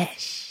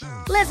Fresh.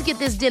 Let's get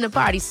this dinner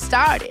party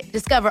started.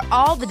 Discover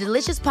all the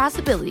delicious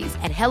possibilities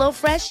at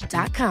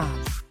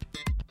hellofresh.com.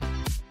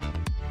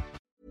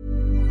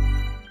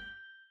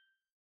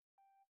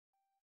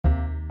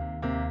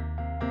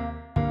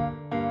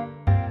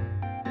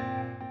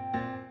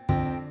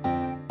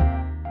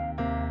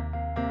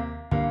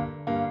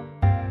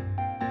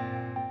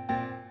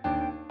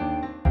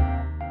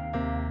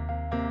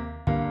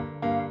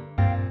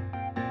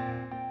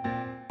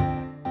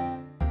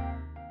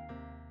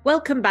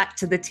 Welcome back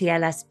to the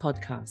TLS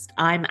podcast.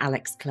 I'm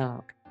Alex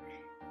Clark.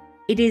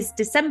 It is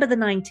December the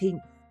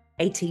 19th,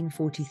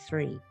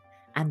 1843,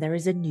 and there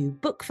is a new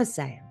book for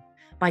sale.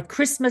 By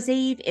Christmas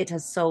Eve, it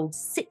has sold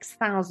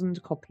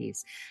 6,000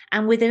 copies,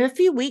 and within a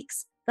few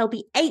weeks, there'll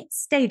be 8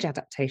 stage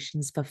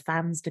adaptations for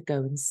fans to go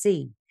and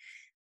see.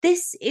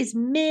 This is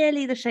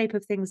merely the shape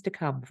of things to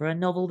come for a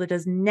novel that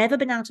has never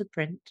been out of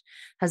print,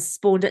 has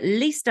spawned at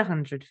least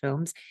 100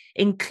 films,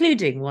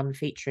 including one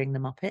featuring the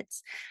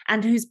Muppets,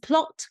 and whose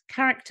plot,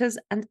 characters,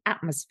 and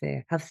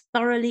atmosphere have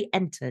thoroughly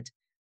entered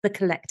the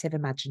collective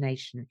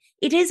imagination.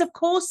 It is, of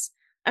course,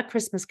 A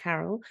Christmas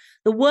Carol,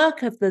 the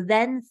work of the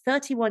then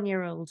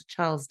 31-year-old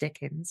Charles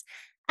Dickens,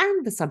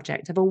 and the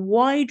subject of a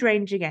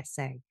wide-ranging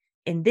essay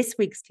in this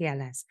week's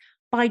TLS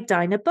by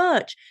Dinah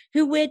Birch,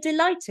 who we're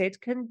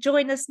delighted can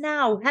join us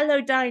now.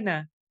 Hello,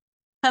 Dinah.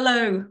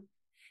 Hello.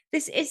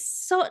 This is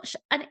such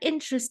an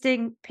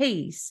interesting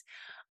piece.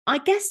 I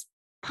guess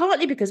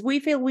partly because we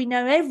feel we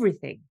know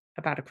everything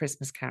about A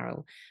Christmas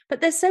Carol,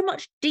 but there's so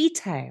much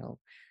detail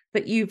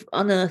that you've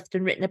unearthed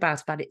and written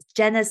about its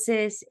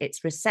genesis,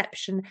 its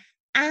reception,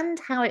 and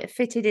how it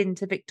fitted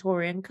into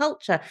Victorian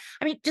culture.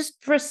 I mean, just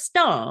for a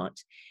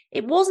start,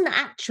 it wasn't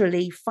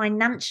actually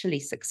financially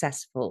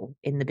successful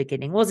in the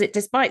beginning, was it,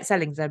 despite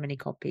selling so many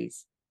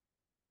copies?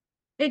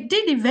 It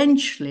did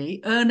eventually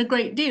earn a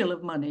great deal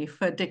of money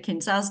for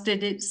Dickens, as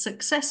did its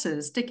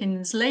successors,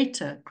 Dickens'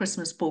 later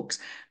Christmas books.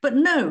 But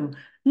no,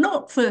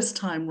 not first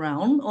time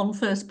round on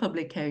first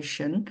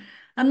publication.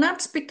 And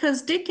that's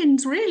because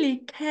Dickens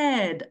really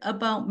cared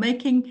about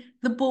making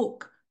the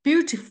book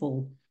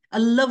beautiful. a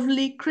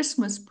lovely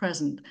Christmas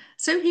present.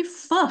 So he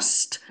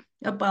fussed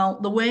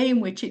about the way in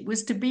which it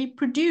was to be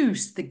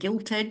produced, the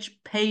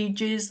gilt-edged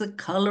pages, the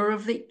colour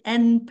of the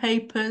end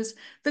papers,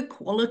 the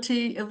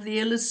quality of the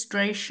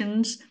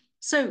illustrations.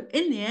 So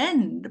in the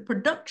end, the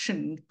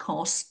production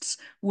costs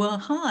were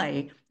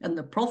high and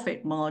the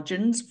profit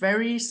margins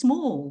very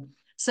small.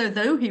 So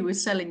though he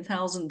was selling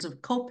thousands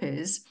of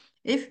copies,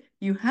 if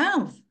you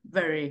have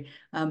very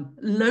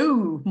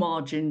low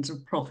margins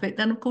of profit,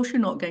 then of course you're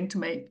not going to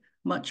make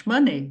much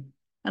money.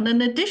 And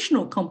an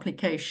additional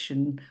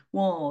complication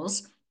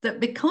was that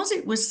because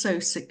it was so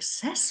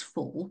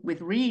successful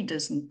with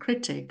readers and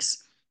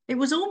critics, it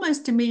was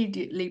almost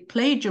immediately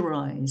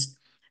plagiarized.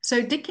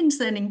 So Dickens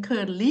then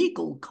incurred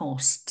legal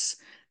costs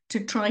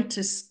to try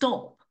to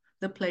stop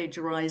the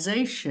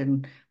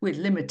plagiarization with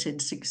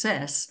limited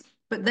success,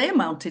 but they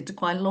amounted to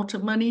quite a lot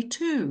of money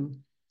too.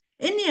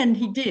 In the end,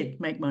 he did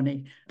make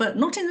money, but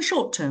not in the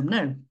short term,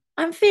 no.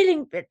 I'm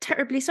feeling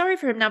terribly sorry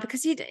for him now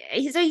because he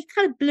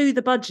kind of blew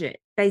the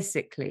budget,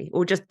 basically,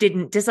 or just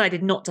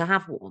decided not to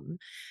have one.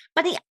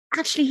 But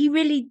he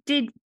really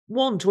did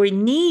want, or he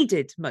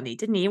needed money,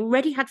 didn't he? He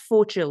already had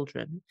 4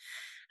 children.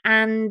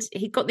 And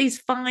he got these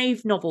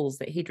 5 novels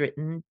that he'd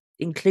written,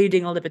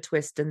 including Oliver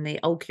Twist and The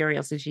Old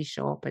Curiosity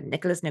Shop and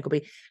Nicholas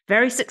Nickleby,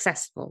 very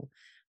successful.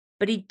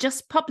 But he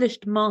just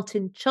published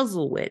Martin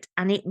Chuzzlewit,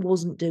 and it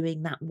wasn't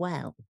doing that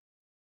well.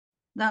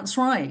 That's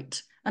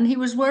right. And he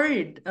was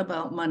worried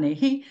about money.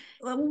 He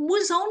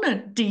was on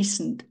a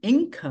decent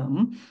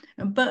income,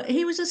 but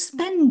he was a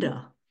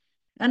spender.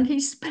 And he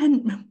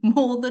spent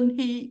more than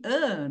he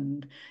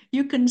earned.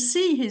 You can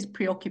see his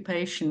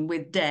preoccupation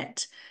with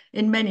debt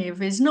in many of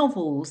his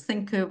novels.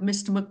 Think of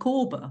Mr.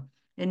 Micawber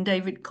in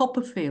David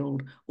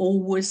Copperfield,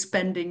 always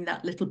spending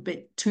that little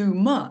bit too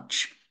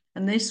much.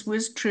 And this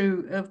was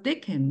true of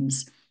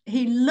Dickens.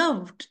 He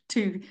loved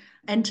to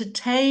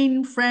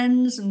entertain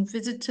friends and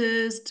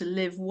visitors, to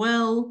live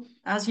well.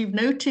 As you've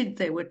noted,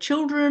 there were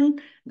children.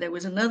 There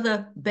was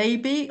another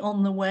baby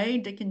on the way.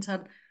 Dickens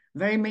had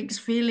very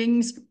mixed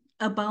feelings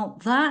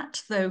about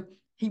that, though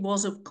he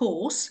was, of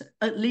course,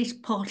 at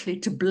least partly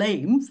to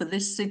blame for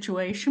this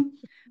situation.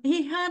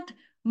 He had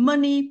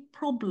money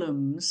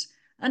problems,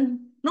 and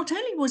not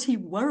only was he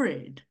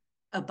worried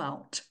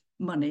about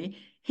money,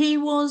 he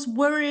was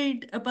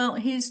worried about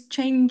his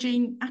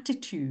changing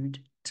attitude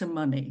to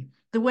money,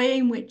 the way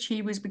in which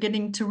he was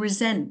beginning to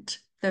resent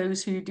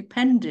those who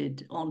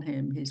depended on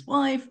him, his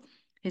wife,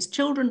 his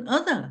children,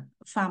 other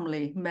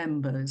family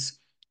members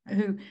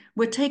who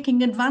were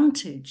taking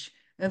advantage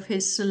of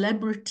his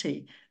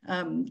celebrity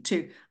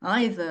to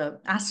either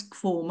ask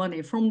for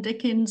money from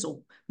Dickens or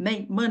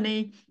make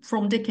money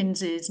from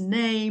Dickens's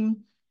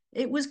name.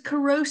 It was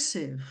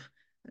corrosive.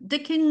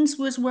 Dickens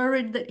was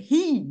worried that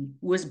he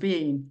was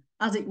being,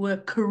 as it were,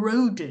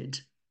 corroded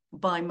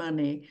by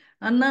money.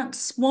 And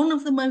that's one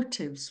of the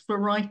motives for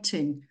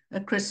writing A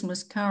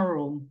Christmas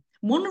Carol.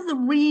 One of the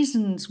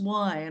reasons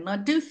why, and I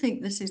do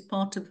think this is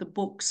part of the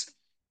book's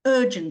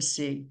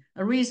urgency,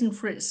 a reason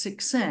for its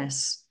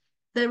success,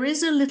 there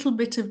is a little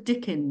bit of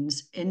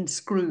Dickens in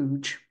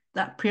Scrooge,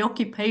 that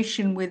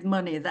preoccupation with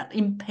money, that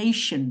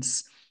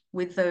impatience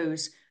with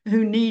those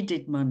who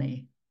needed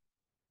money.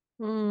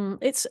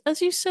 It's,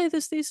 as you say,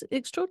 there's these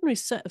extraordinary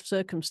set of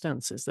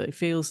circumstances that he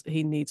feels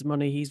he needs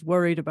money. He's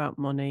worried about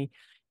money.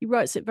 He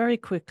writes it very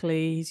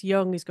quickly. He's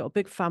young. He's got a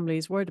big family.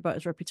 He's worried about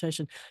his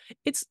reputation.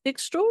 It's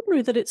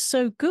extraordinary that it's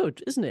so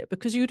good, isn't it?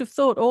 Because you'd have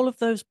thought all of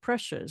those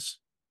pressures,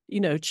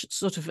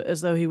 sort of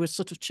as though he was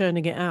sort of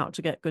churning it out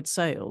to get good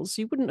sales.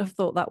 You wouldn't have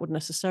thought that would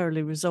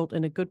necessarily result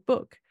in a good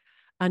book.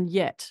 And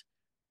yet,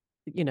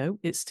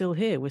 it's still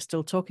here. We're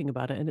still talking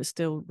about it, and it's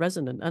still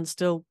resonant and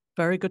still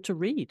very good to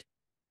read.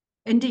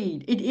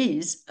 Indeed, it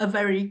is a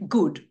very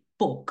good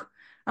book.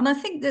 And I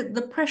think that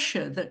the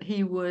pressure that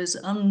he was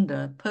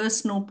under,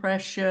 personal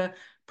pressure,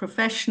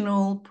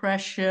 professional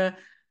pressure,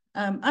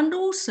 and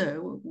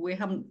also, we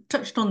haven't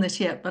touched on this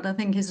yet, but I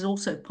think is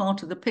also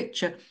part of the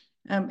picture,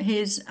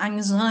 his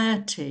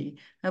anxiety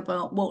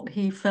about what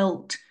he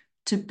felt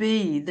to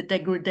be the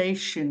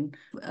degradation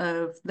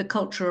of the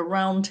culture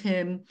around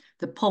him,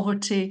 the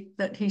poverty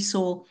that he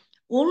saw.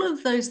 All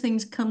of those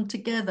things come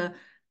together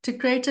to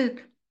create a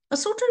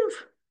sort of,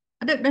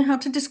 I don't know how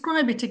to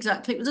describe it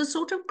exactly. It was a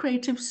sort of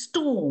creative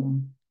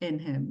storm in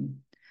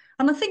him.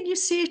 And I think you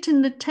see it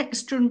in the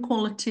texture and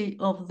quality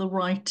of the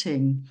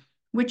writing,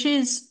 which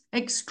is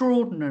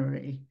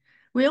extraordinary.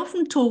 We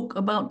often talk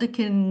about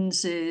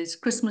Dickens's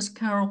Christmas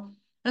Carol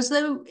as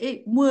though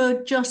it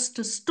were just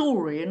a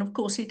story. And of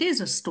course, it is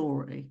a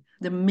story.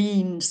 The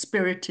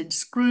mean-spirited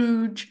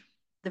Scrooge,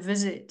 the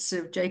visits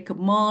of Jacob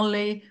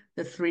Marley,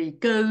 the 3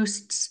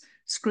 ghosts,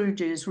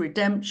 Scrooge's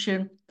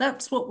redemption.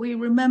 That's what we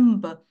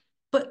remember.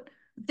 But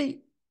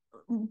the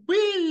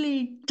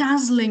really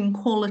dazzling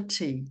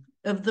quality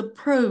of the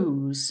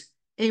prose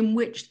in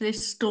which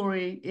this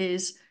story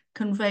is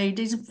conveyed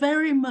is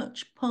very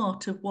much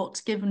part of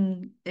what's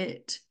given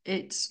it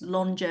its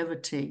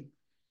longevity.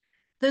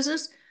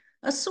 There's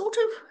a sort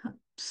of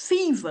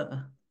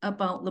fever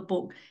about the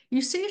book.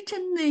 You see it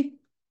in the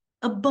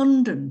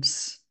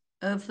abundance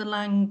of the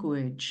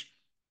language,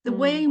 the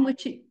way in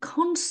which it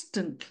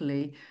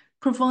constantly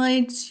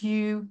provides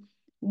you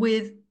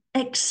with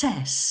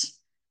excess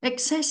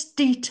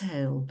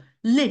detail,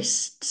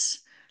 lists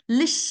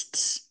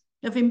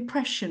of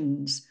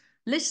impressions,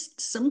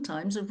 lists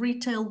sometimes of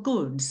retail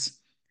goods.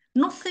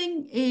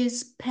 Nothing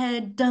is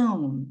pared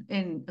down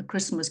in A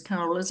Christmas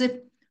Carol, as if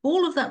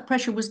all of that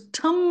pressure was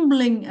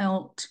tumbling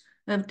out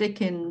of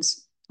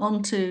Dickens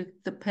onto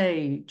the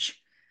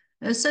page.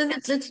 So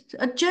there's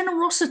a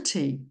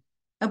generosity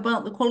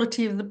about the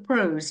quality of the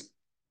prose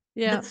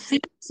that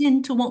feeds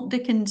into what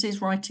Dickens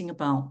is writing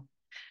about.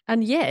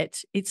 And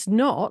yet it's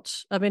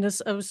not, I mean,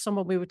 as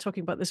someone, we were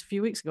talking about this a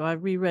few weeks ago, I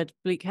reread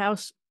Bleak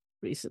House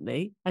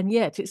recently, and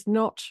yet it's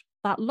not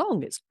that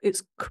long.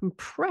 It's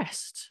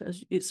compressed.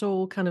 It's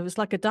all kind of, it's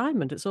like a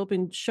diamond. It's all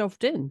been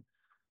shoved in.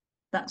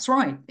 That's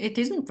right. It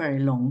isn't very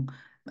long,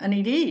 and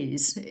it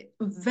is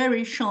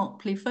very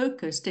sharply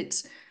focused.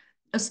 It's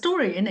a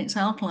story in its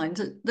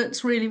outlines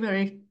that's really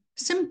very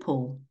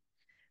simple.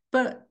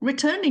 But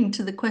returning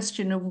to the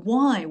question of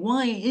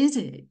why is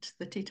it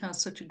that it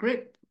has such a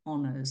grip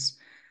on us?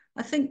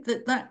 I think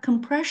that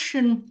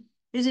compression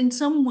is in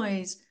some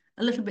ways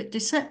a little bit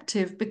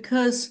deceptive,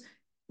 because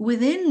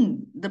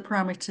within the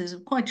parameters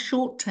of quite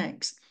short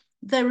text,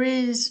 there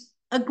is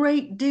a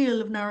great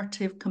deal of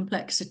narrative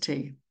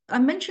complexity. I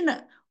mentioned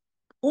that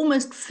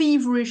almost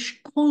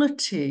feverish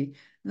quality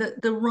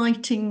that the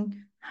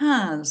writing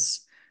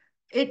has.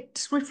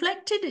 It's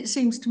reflected, it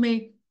seems to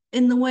me,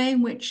 in the way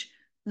in which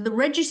the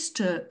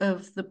register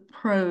of the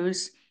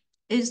prose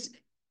is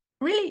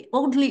really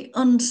oddly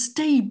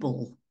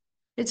unstable.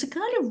 It's a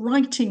kind of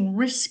writing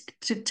risk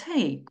to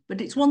take,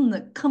 but it's one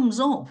that comes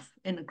off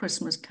in A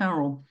Christmas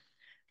Carol,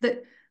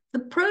 that the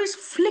prose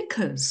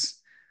flickers.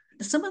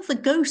 Some of the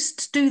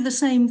ghosts do the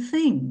same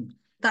thing.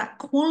 That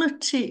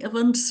quality of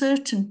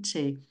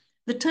uncertainty,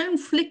 the tone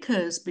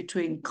flickers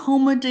between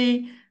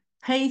comedy,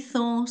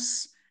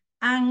 pathos,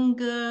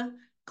 anger,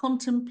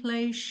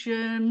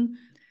 contemplation,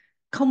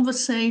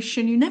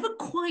 conversation. You never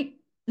quite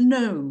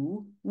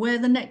know where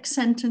the next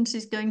sentence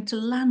is going to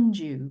land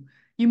you.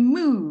 You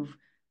move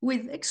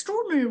with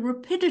extraordinary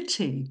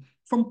rapidity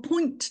from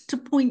point to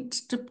point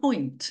to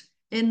point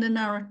in the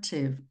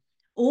narrative,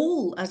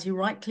 all, as you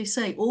rightly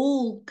say,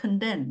 all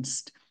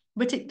condensed,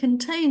 but it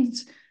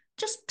contains,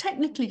 just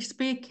technically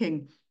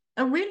speaking,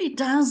 a really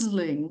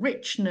dazzling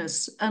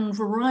richness and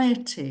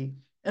variety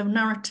of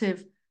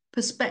narrative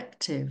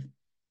perspective.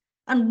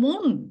 And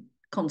one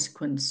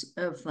consequence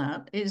of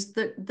that is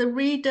that the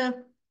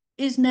reader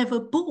is never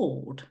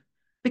bored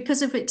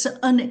because of its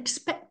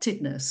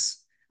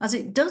unexpectedness, as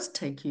it does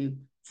take you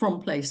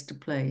from place to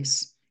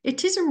place.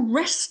 It is a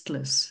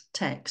restless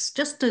text,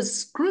 just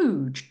as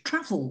Scrooge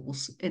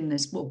travels in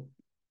this book,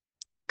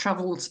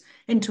 travels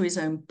into his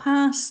own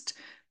past,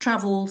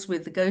 travels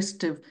with the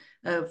ghost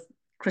of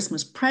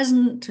Christmas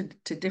present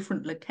to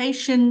different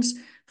locations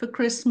for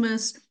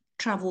Christmas,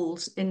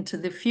 travels into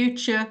the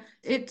future.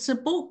 It's a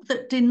book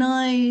that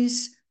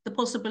denies the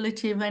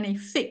possibility of any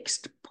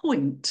fixed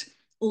point,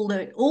 although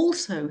it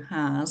also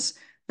has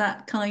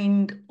that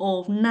kind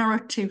of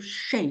narrative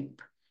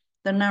shape,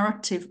 the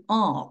narrative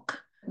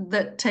arc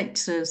that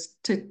takes us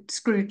to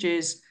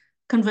Scrooge's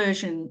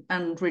conversion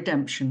and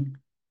redemption.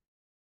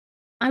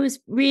 I was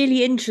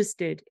really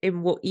interested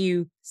in what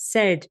you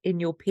said in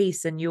your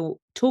piece, and you're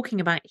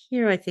talking about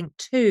here, I think,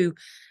 too,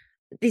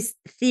 this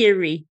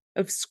theory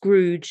of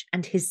Scrooge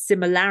and his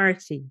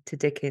similarity to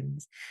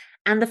Dickens,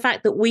 and the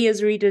fact that we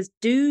as readers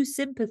do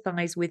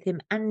sympathise with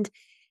him, and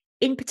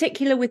in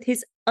particular with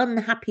his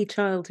unhappy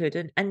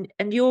childhood.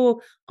 And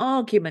your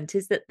argument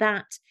is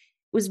that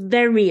was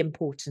very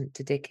important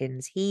to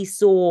Dickens. He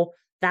saw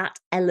that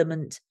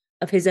element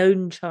of his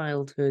own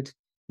childhood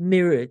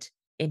mirrored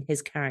in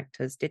his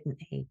characters, didn't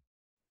he?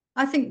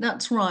 I think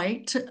that's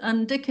right.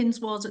 And Dickens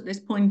was at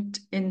this point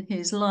in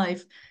his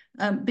life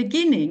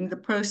beginning the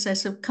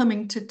process of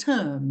coming to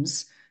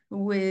terms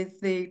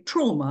with the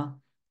trauma,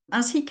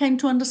 as he came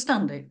to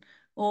understand it,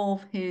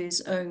 of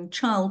his own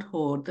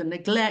childhood, the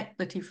neglect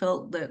that he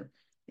felt that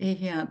he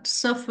had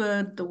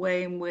suffered, the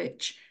way in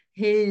which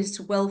his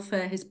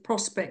welfare, his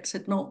prospects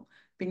had not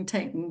been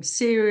taken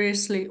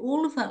seriously.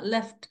 All of that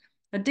left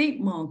a deep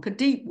mark, a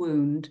deep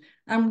wound.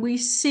 And we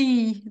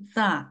see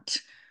that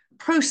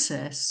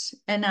process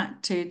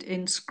enacted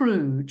in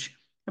Scrooge.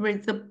 I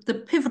mean,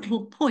 the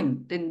pivotal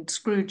point in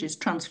Scrooge's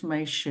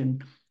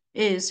transformation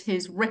is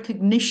his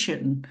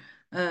recognition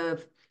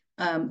of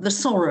the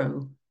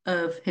sorrow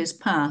of his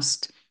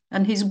past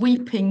and his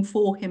weeping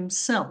for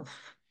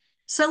himself.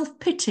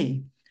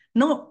 Self-pity,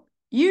 not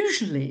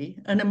usually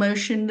an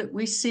emotion that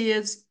we see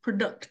as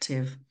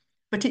productive,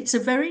 but it's a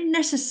very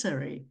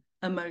necessary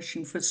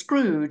emotion for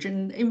Scrooge.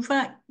 And in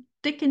fact,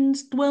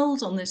 Dickens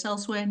dwells on this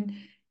elsewhere in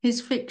his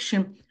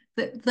fiction,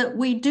 that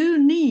we do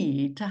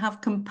need to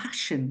have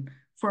compassion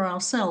for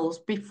ourselves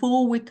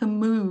before we can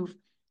move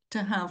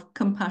to have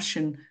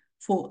compassion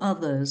for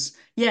others.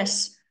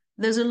 Yes,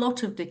 there's a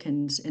lot of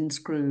Dickens in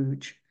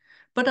Scrooge.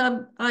 But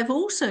I've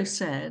also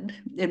said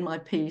in my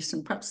piece,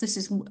 and perhaps this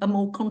is a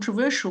more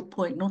controversial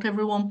point, not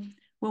everyone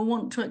will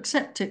want to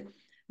accept it,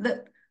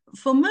 that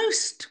for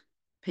most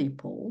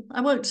people,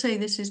 I won't say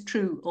this is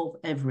true of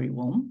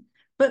everyone,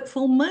 but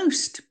for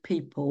most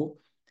people,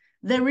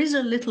 there is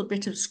a little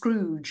bit of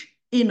Scrooge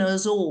in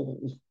us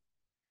all,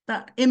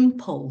 that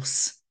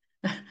impulse.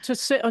 To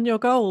sit on your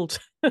gold.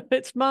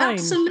 It's mine.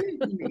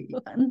 Absolutely.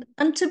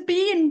 And to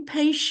be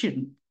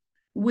impatient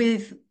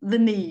with the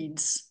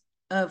needs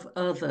of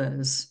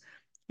others,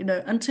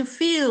 and to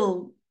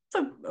feel,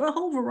 for a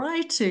whole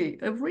variety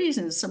of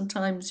reasons,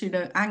 sometimes,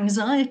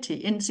 anxiety,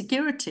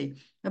 insecurity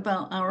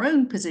about our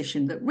own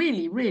position, that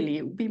really, really,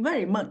 it would be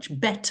very much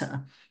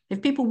better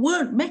if people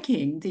weren't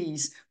making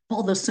these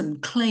bothersome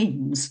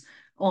claims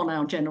on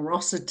our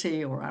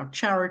generosity or our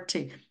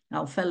charity,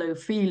 our fellow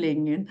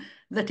feeling, and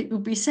that it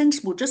would be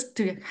sensible just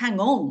to hang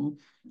on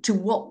to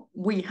what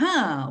we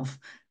have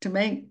to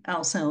make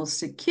ourselves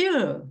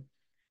secure.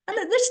 And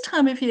at this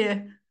time of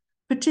year,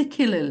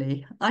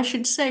 particularly, I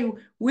should say,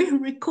 we're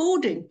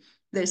recording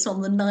this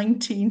on the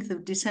 19th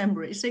of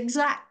December. It's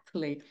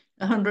exactly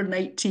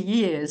 180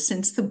 years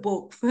since the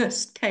book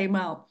first came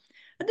out.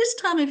 At this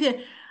time of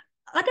year,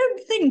 I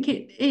don't think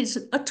it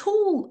is at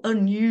all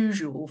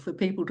unusual for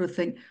people to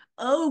think,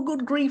 oh,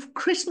 good grief,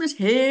 Christmas,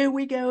 here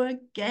we go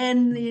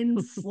again, the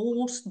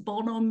enforced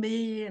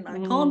bonhomie, and I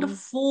can't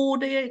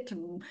afford it,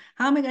 and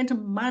how am I going to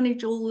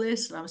manage all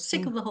this? And I'm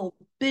sick of the whole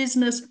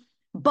business.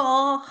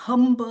 Bah,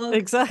 humbug.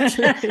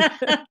 Exactly. Well,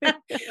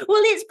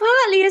 it's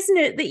partly, isn't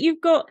it, that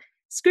you've got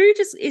Scrooge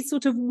is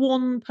sort of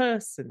one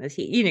person. As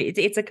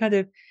it's a kind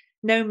of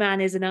no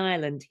man is an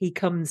island, he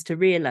comes to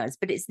realize.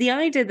 But it's the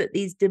idea that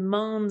these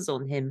demands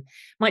on him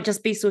might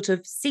just be sort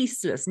of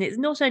ceaseless. And it's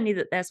not only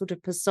that they're sort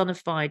of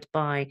personified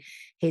by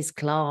his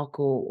clerk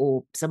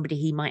or somebody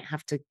he might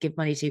have to give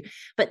money to,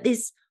 but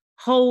this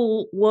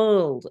whole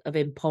world of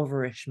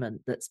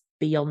impoverishment that's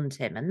beyond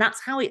him. And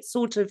that's how it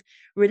sort of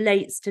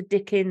relates to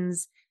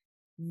Dickens'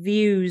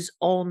 views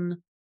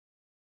on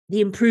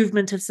the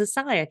improvement of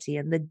society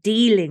and the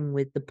dealing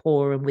with the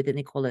poor and with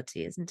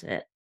inequality, isn't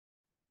it?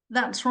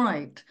 That's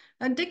right.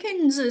 And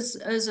Dickens,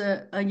 as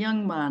a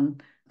young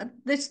man, at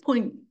this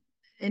point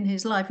in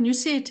his life, and you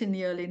see it in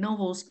the early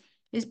novels,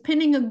 is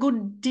pinning a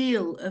good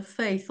deal of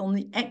faith on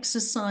the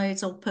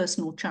exercise of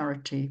personal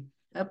charity,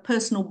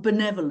 personal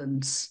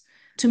benevolence,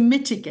 to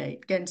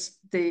mitigate against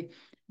the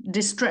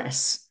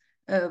distress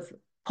of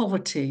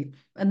poverty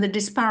and the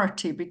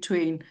disparity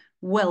between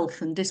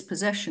wealth and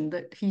dispossession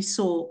that he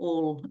saw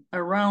all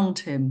around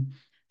him.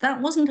 That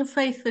wasn't a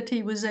faith that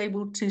he was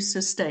able to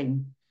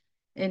sustain.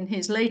 In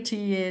his later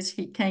years,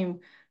 he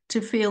came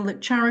to feel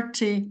that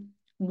charity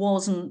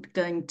wasn't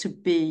going to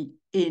be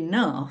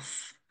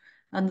enough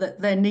and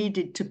that there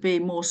needed to be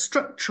more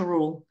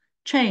structural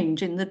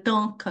change. In the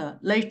darker,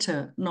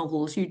 later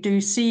novels, you do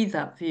see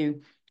that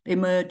view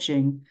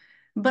emerging.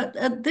 But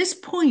at this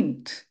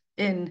point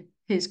in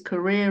his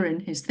career, in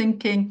his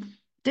thinking,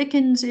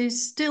 Dickens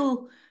is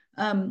still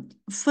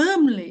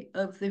firmly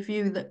of the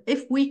view that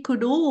if we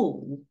could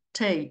all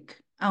take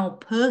our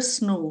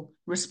personal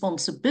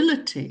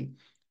responsibility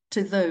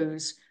to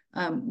those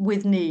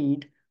with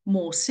need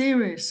more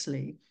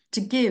seriously, to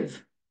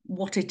give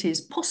what it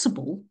is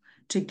possible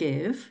to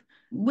give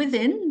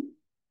within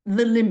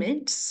the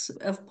limits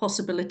of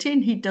possibility,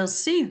 and he does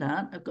see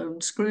that.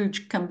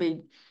 Scrooge can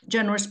be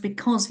generous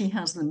because he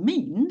has the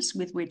means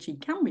with which he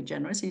can be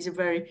generous. He's a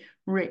very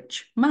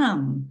rich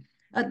man.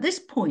 At this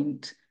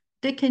point,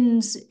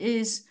 Dickens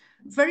is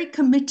very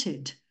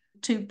committed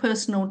to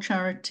personal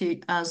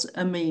charity as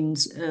a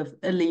means of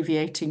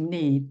alleviating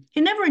need. He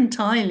never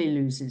entirely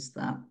loses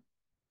that.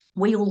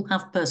 We all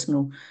have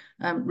personal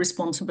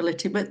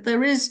responsibility, but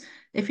there is,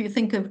 if you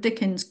think of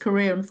Dickens'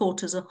 career and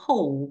thought as a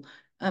whole,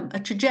 a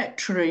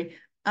trajectory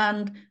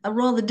and a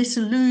rather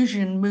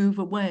disillusioned move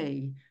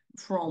away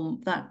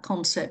from that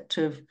concept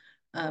of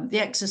the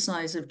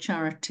exercise of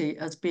charity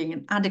as being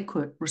an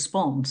adequate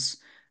response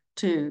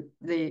to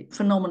the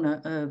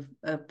phenomena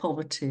of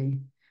poverty.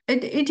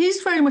 It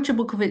is very much a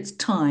book of its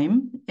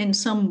time in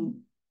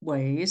some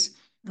ways.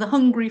 The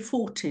Hungry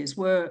 40s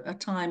were a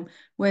time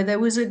where there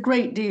was a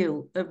great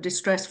deal of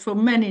distress for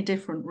many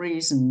different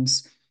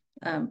reasons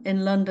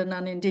in London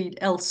and indeed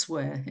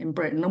elsewhere in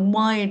Britain, and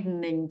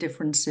widening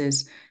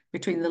differences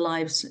between the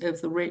lives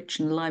of the rich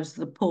and the lives of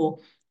the poor.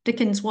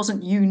 Dickens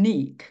wasn't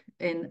unique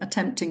in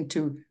attempting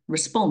to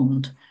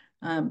respond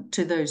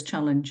to those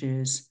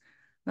challenges.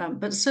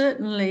 But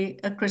certainly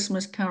A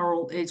Christmas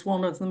Carol is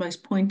one of the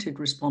most pointed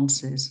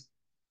responses.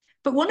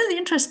 But one of the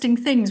interesting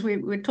things,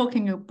 we're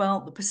talking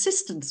about the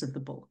persistence of the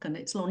book and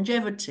its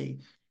longevity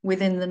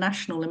within the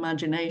national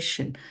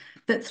imagination,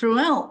 that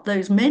throughout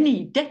those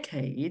many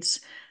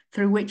decades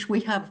through which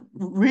we have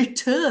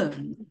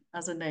returned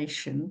as a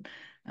nation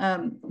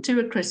to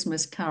A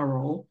Christmas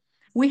Carol,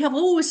 we have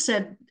always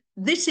said,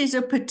 this is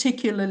a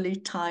particularly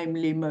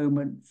timely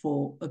moment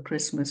for A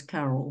Christmas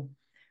Carol.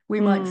 We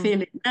might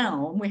feel it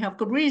now, and we have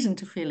good reason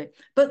to feel it,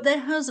 but there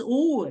has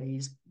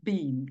always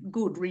been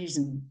good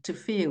reason to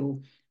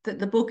feel that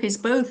the book is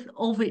both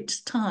of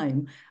its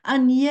time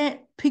and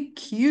yet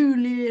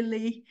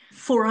peculiarly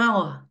for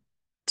our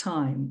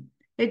time.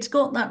 It's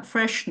got that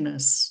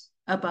freshness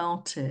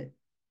about it.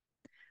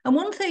 And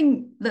one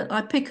thing that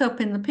I pick up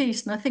in the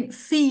piece, and I think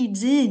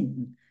feeds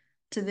in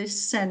to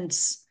this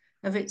sense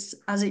of its,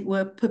 as it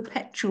were,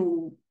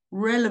 perpetual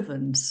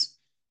relevance,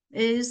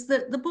 is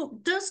that the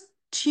book does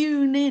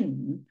tune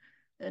in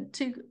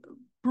to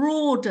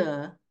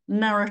broader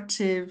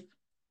narrative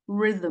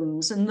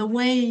rhythms and the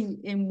way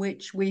in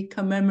which we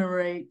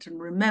commemorate and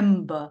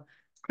remember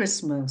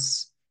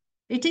Christmas.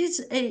 It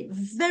is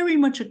very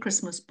much a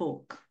Christmas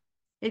book.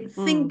 It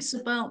thinks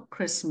about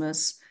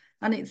Christmas,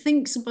 and it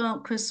thinks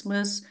about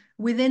Christmas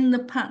within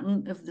the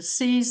pattern of the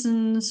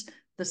seasons,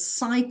 the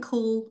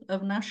cycle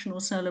of national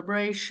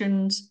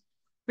celebrations,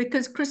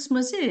 because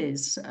Christmas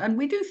is, and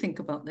we do think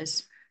about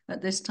this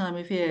at this time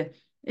of year,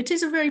 it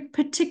is a very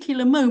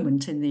particular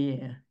moment in the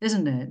year,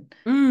 isn't it?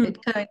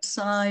 It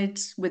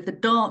coincides with the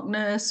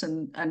darkness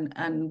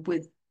and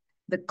with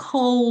the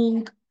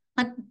cold.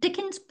 And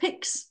Dickens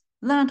picks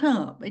that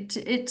up.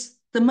 It's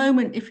the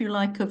moment, if you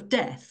like, of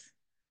death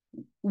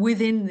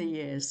within the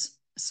year's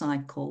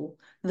cycle,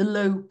 the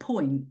low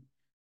point.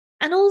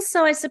 And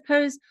also, I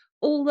suppose,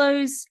 all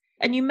those,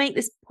 and you make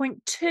this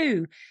point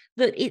too,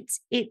 that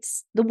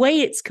it's the way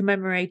it's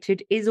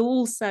commemorated is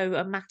also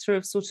a matter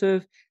of sort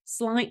of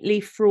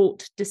slightly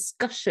fraught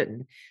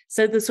discussion.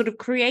 So the sort of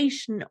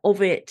creation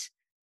of it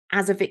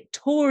as a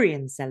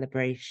Victorian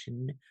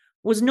celebration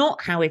was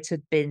not how it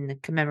had been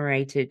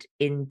commemorated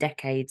in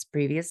decades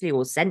previously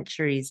or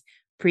centuries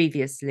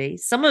previously.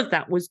 Some of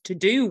that was to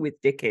do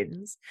with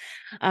Dickens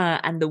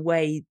and the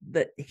way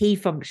that he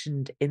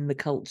functioned in the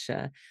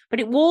culture. But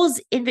it was,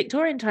 in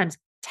Victorian times,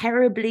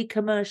 terribly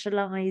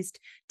commercialized,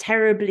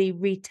 terribly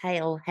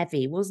retail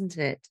heavy, wasn't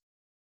it?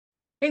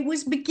 It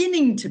was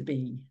beginning to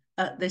be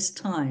at this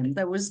time.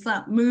 There was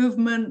that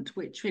movement,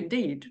 which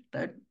indeed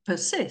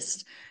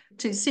persists,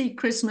 to see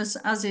Christmas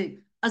as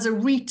a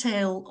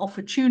retail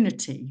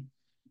opportunity,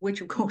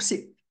 which of course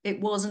it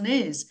was and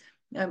is.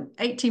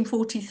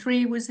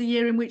 1843 was the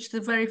year in which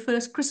the very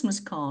first Christmas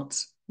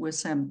cards were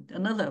sent,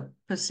 another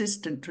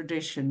persistent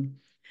tradition.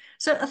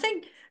 So I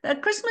think A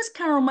Christmas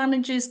Carol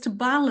manages to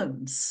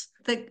balance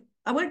the,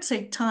 I won't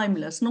say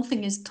timeless,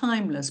 nothing is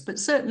timeless, but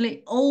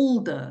certainly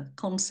older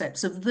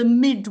concepts of the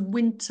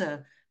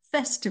midwinter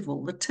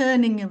festival, the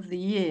turning of the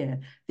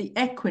year, the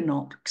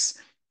equinox,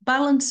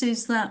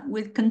 balances that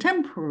with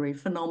contemporary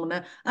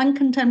phenomena and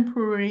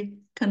contemporary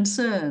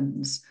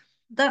concerns.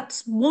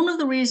 That's one of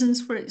the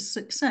reasons for its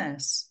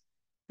success.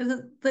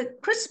 The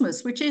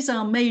Christmas, which is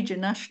our major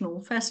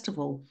national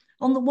festival,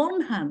 on the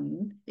one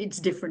hand, it's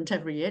different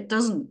every year.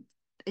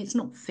 It's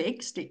not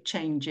fixed, it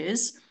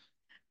changes.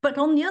 But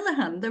on the other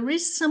hand, there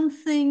is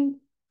something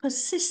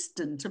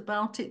persistent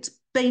about its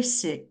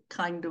basic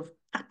kind of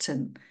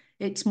pattern,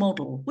 its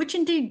model, which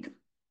indeed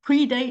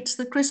predates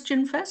the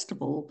Christian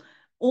festival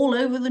all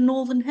over the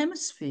Northern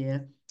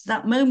Hemisphere.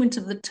 That moment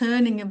of the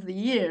turning of the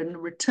year and the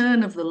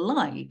return of the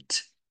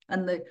light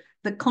and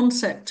the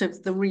concept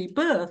of the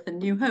rebirth and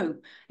new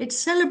hope, it's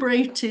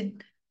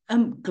celebrated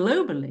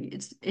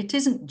globally. It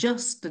isn't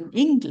just an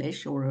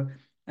English or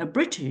a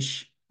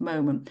British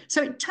moment.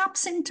 So it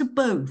taps into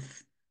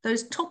both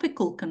those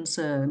topical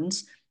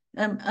concerns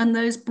and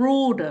those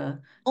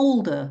broader,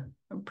 older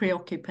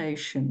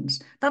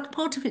preoccupations. That's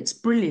part of its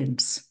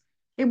brilliance.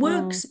 It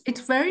works,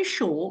 it's very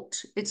short,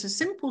 it's a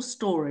simple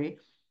story,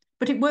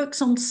 but it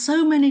works on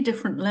so many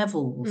different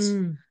levels.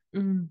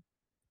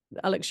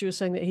 Alex, you were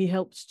saying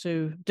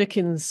that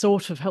Dickens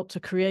sort of helped to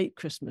create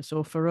Christmas,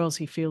 or for us,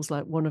 he feels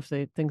like one of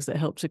the things that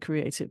helped to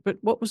create it. But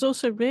what was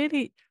also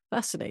really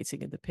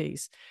fascinating in the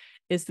piece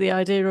is the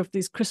idea of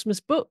these Christmas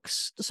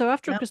books. So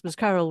after A Christmas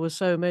Carol was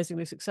so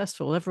amazingly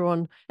successful,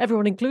 everyone,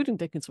 including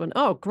Dickens, went,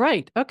 oh,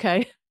 great,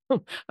 okay,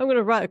 I'm going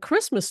to write a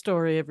Christmas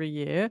story every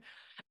year.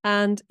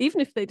 And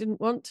even if they didn't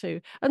want to,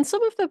 and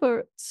some of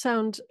them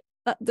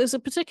there's a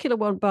particular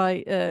one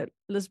by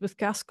Elizabeth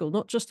Gaskell,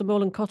 not just The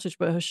Moorland Cottage,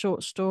 but her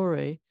short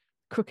story,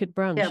 Crooked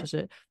Branch, is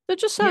it? They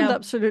just sound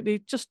absolutely,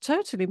 just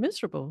totally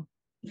miserable.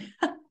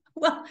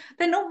 Well,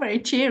 they're not very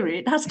cheery,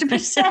 it has to be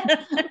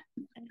said.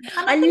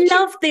 I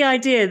love the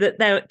idea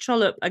that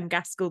Trollope and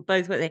Gaskell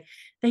both were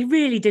they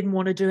really didn't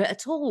want to do it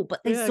at all,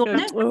 but they sort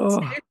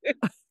of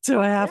do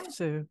I have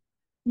to?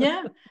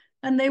 Yeah.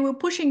 And they were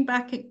pushing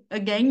back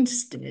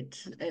against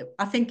it,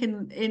 I think,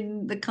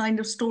 in the kind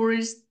of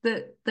stories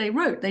that they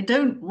wrote. They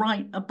don't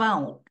write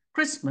about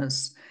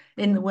Christmas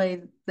in the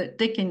way that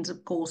Dickens,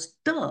 of course,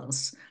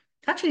 does.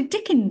 Actually,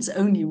 Dickens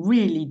only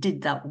really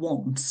did that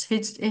once.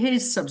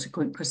 His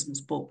subsequent Christmas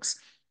books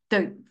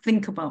don't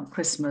think about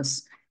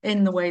Christmas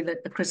in the way that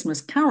A Christmas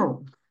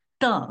Carol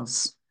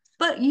does.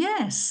 But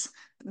yes,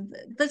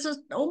 there's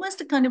almost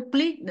a kind of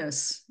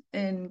bleakness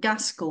in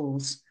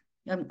Gaskell's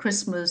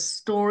Christmas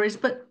stories,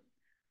 but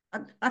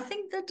I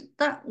think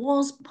that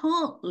was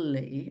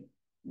partly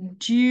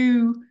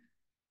due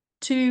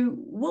to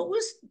what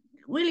was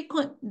really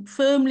quite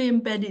firmly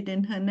embedded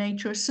in her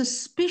nature, a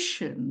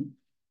suspicion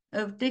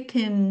of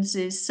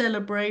Dickens's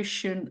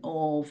celebration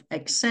of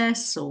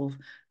excess, of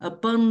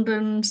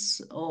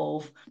abundance,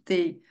 of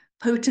the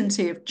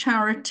potency of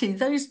charity,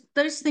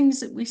 those things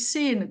that we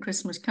see in A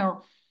Christmas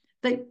Carol,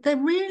 they're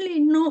really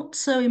not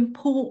so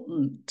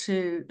important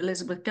to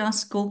Elizabeth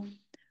Gaskell,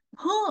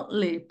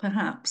 partly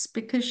perhaps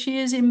because she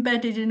is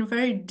embedded in a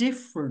very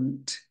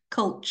different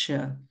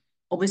culture.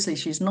 Obviously,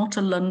 she's not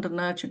a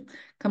Londoner, she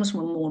comes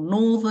from a more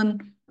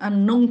northern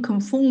and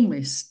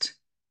nonconformist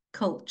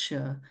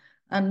culture.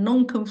 And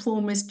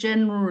nonconformists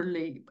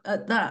generally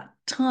at that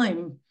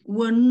time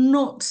were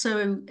not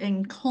so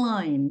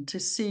inclined to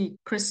see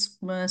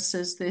Christmas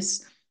as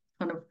this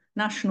kind of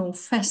national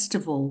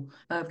festival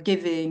of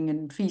giving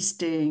and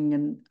feasting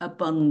and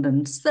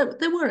abundance.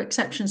 There were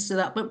exceptions to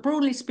that, but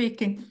broadly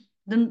speaking,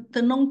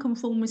 the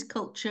nonconformist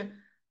culture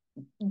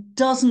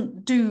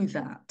doesn't do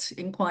that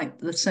in quite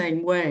the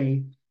same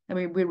way. I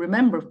mean, we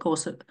remember, of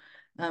course, that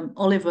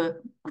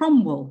Oliver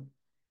Cromwell,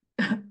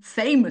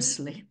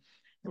 famously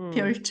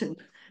Puritan,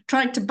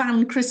 tried to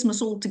ban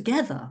Christmas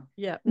altogether.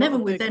 Yeah, never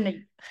with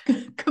any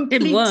complete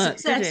Didn't work,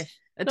 success.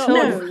 did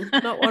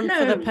it? Not one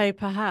for the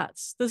paper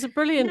hats. There's a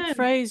brilliant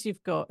phrase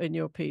you've got in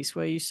your piece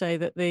where you say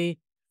that the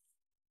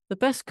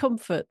best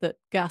comfort that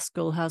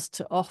Gaskell has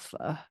to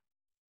offer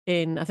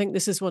in, I think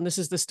this is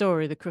the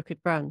story, The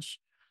Crooked Branch.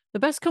 The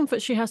best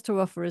comfort she has to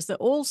offer is that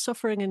all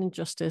suffering and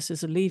injustice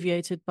is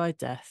alleviated by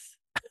death.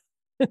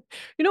 You're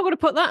not going to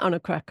put that on a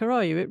cracker,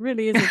 are you? It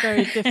really is a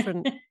very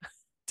different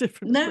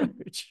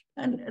approach.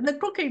 And The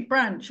Crooked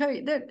Branch,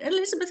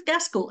 Elizabeth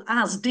Gaskell,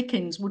 as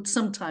Dickens would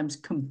sometimes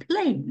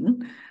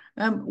complain,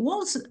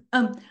 was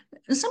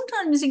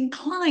sometimes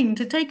inclined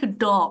to take a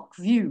dark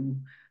view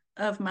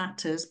of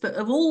matters, but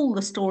of all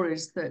the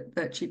stories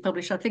that she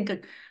published, I think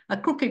a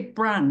Crooked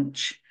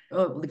Branch,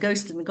 or The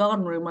Ghost in the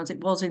Garden Room, as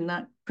it was in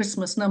that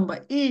Christmas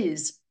number,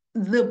 is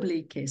the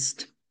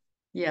bleakest.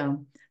 Yeah,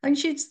 and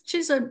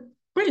she's a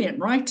brilliant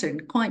writer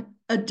in quite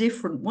a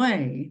different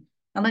way.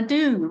 And I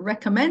do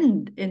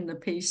recommend in the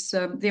piece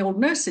The Old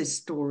Nurse's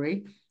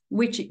Story,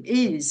 which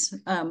is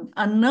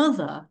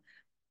another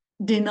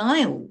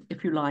denial,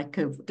 if you like,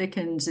 of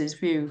Dickens's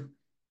view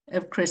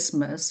of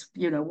Christmas.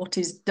 You know, what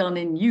is done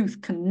in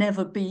youth can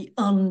never be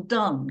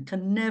undone,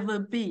 can never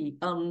be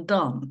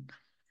undone.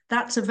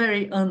 That's a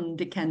very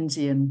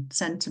un-Dickensian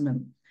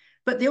sentiment.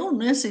 But The Old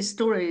Nurse's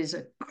Story is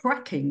a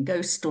cracking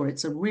ghost story.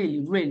 It's a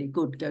really, really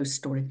good ghost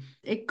story.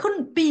 It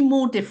couldn't be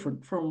more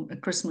different from A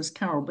Christmas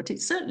Carol, but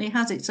it certainly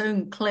has its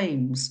own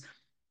claims.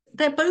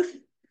 They're both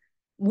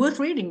worth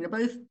reading. They're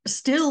both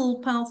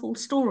still powerful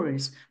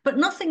stories, but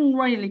nothing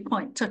really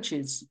quite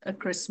touches A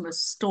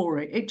Christmas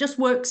Story. It just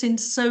works in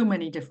so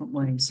many different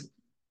ways.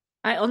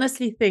 I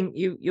honestly think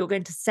you're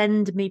going to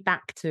send me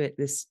back to it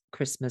this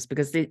Christmas,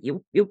 because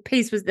your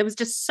piece there was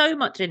just so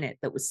much in it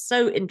that was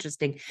so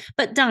interesting.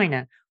 But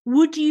Dinah,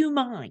 would you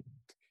mind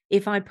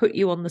if I put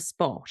you on the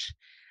spot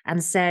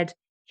and said,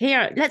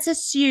 here, let's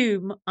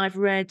assume I've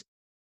read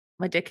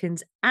my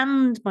Dickens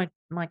and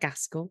my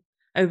Gaskell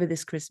over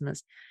this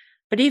Christmas,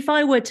 but if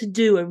I were to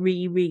do a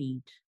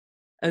reread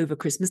over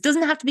Christmas,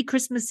 doesn't have to be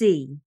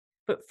Christmassy,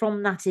 but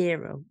from that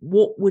era,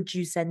 what would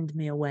you send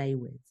me away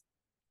with?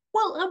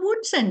 Well, I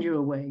would send you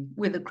away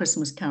with A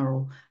Christmas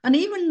Carol. And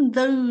even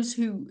those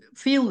who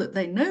feel that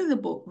they know the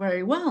book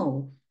very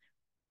well,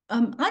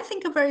 I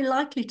think are very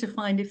likely to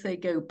find, if they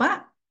go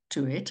back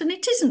to it, and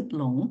it isn't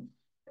long,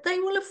 they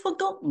will have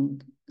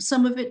forgotten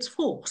some of its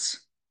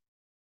force.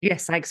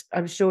 Yes,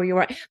 I'm sure you're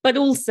right. But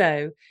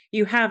also,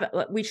 you have,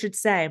 we should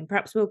say, and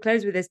perhaps we'll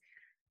close with this,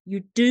 you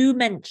do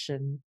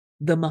mention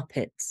the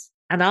Muppets.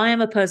 And I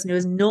am a person who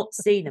has not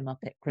seen a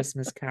Muppet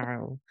Christmas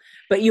Carol.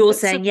 But you're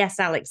saying, yes,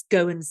 Alex,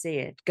 go and see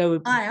it.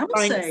 Go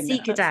and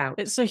seek it out.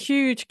 It's a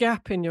huge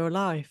gap in your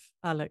life,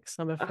 Alex,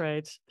 I'm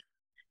afraid.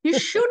 You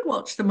should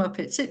watch the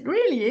Muppets. It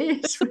really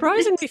is. It's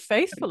surprisingly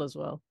faithful as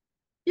well.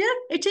 Yeah,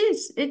 it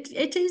is.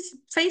 It is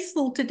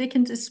faithful to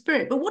Dickens'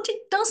 spirit. But what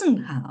it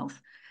doesn't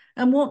have,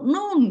 and what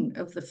none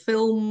of the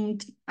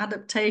filmed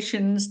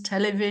adaptations,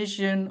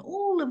 television,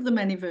 all of the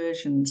many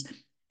versions,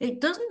 it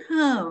doesn't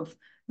have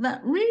that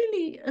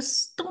really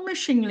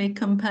astonishingly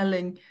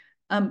compelling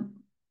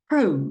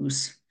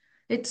prose.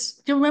 Do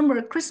you remember,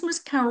 A Christmas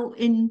Carol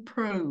in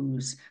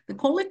prose? The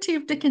quality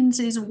of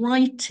Dickens's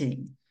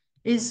writing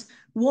is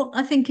what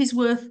I think is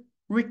worth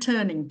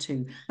returning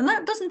to. And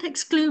that doesn't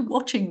exclude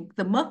watching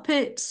the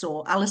Muppets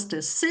or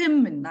Alistair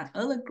Sim in that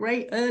other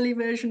great early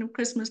version of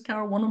Christmas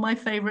Carol, one of my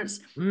favorites.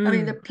 I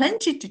mean, there are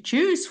plenty to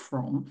choose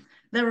from.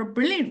 There are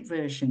brilliant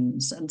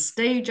versions and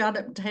stage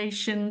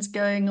adaptations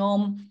going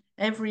on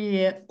every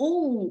year,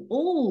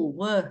 all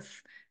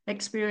worth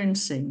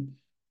experiencing.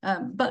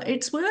 But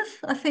it's worth,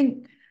 I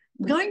think,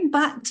 going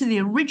back to the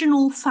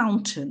original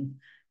fountain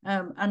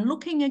and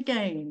looking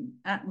again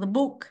at the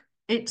book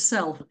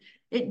itself.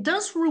 It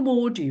does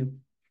reward you.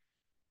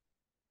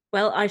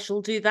 Well, I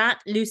shall do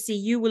that. Lucy,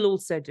 you will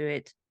also do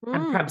it.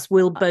 And perhaps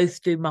we'll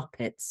both do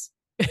Muppets.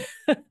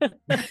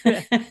 I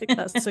think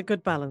that's a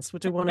good balance. We'll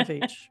do one of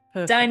each.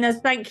 Perfect. Dinah,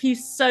 thank you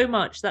so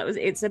much.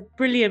 It's a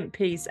brilliant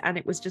piece, and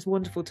it was just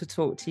wonderful to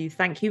talk to you.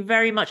 Thank you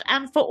very much,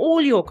 and for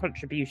all your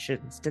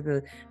contributions to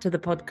the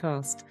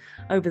podcast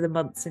over the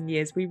months and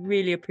years. We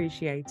really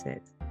appreciate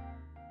it.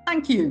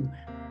 Thank you.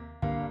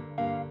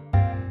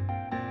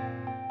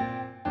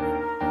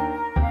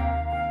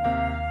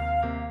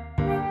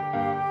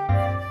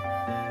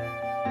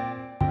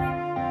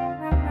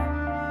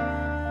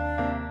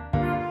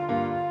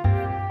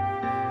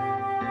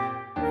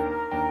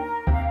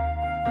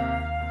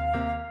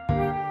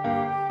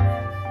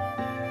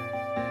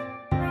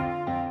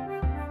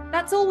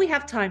 That's all we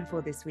have time for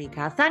this week.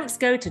 Our thanks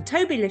go to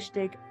Toby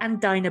Lishtig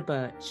and Dinah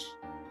Birch.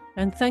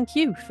 And thank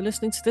you for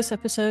listening to this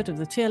episode of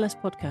the TLS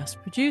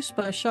podcast, produced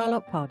by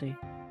Charlotte Pardy.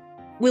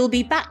 We'll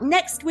be back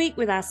next week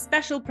with our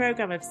special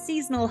programme of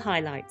seasonal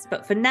highlights.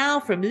 But for now,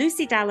 from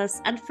Lucy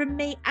Dallas and from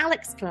me,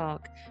 Alex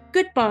Clark,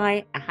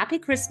 goodbye, a happy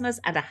Christmas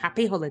and a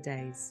happy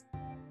holidays.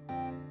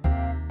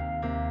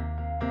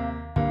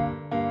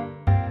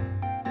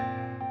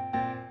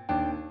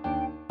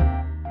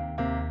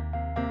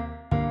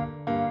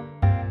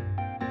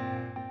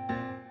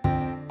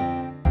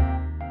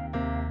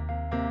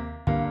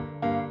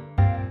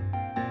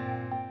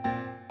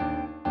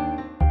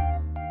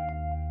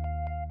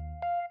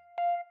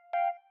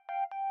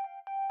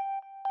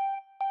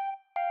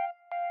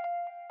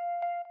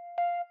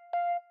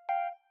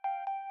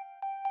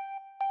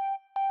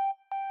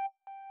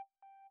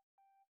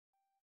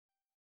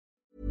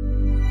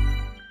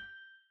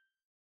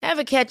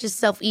 Ever catch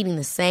yourself eating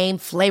the same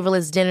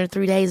flavorless dinner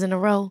 3 days in a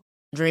row?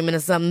 Dreaming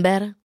of something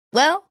better?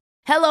 Well,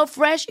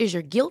 HelloFresh is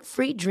your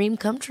guilt-free dream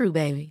come true,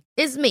 baby.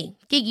 It's me,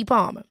 Keke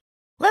Palmer.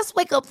 Let's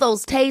wake up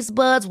those taste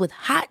buds with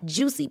hot,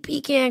 juicy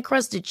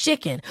pecan-crusted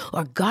chicken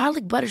or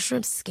garlic butter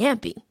shrimp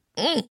scampi.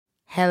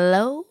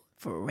 Hello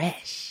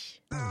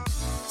Fresh.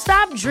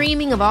 Stop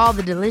dreaming of all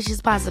the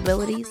delicious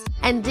possibilities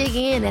and dig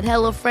in at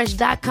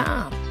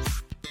HelloFresh.com.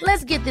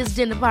 Let's get this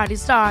dinner party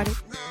started.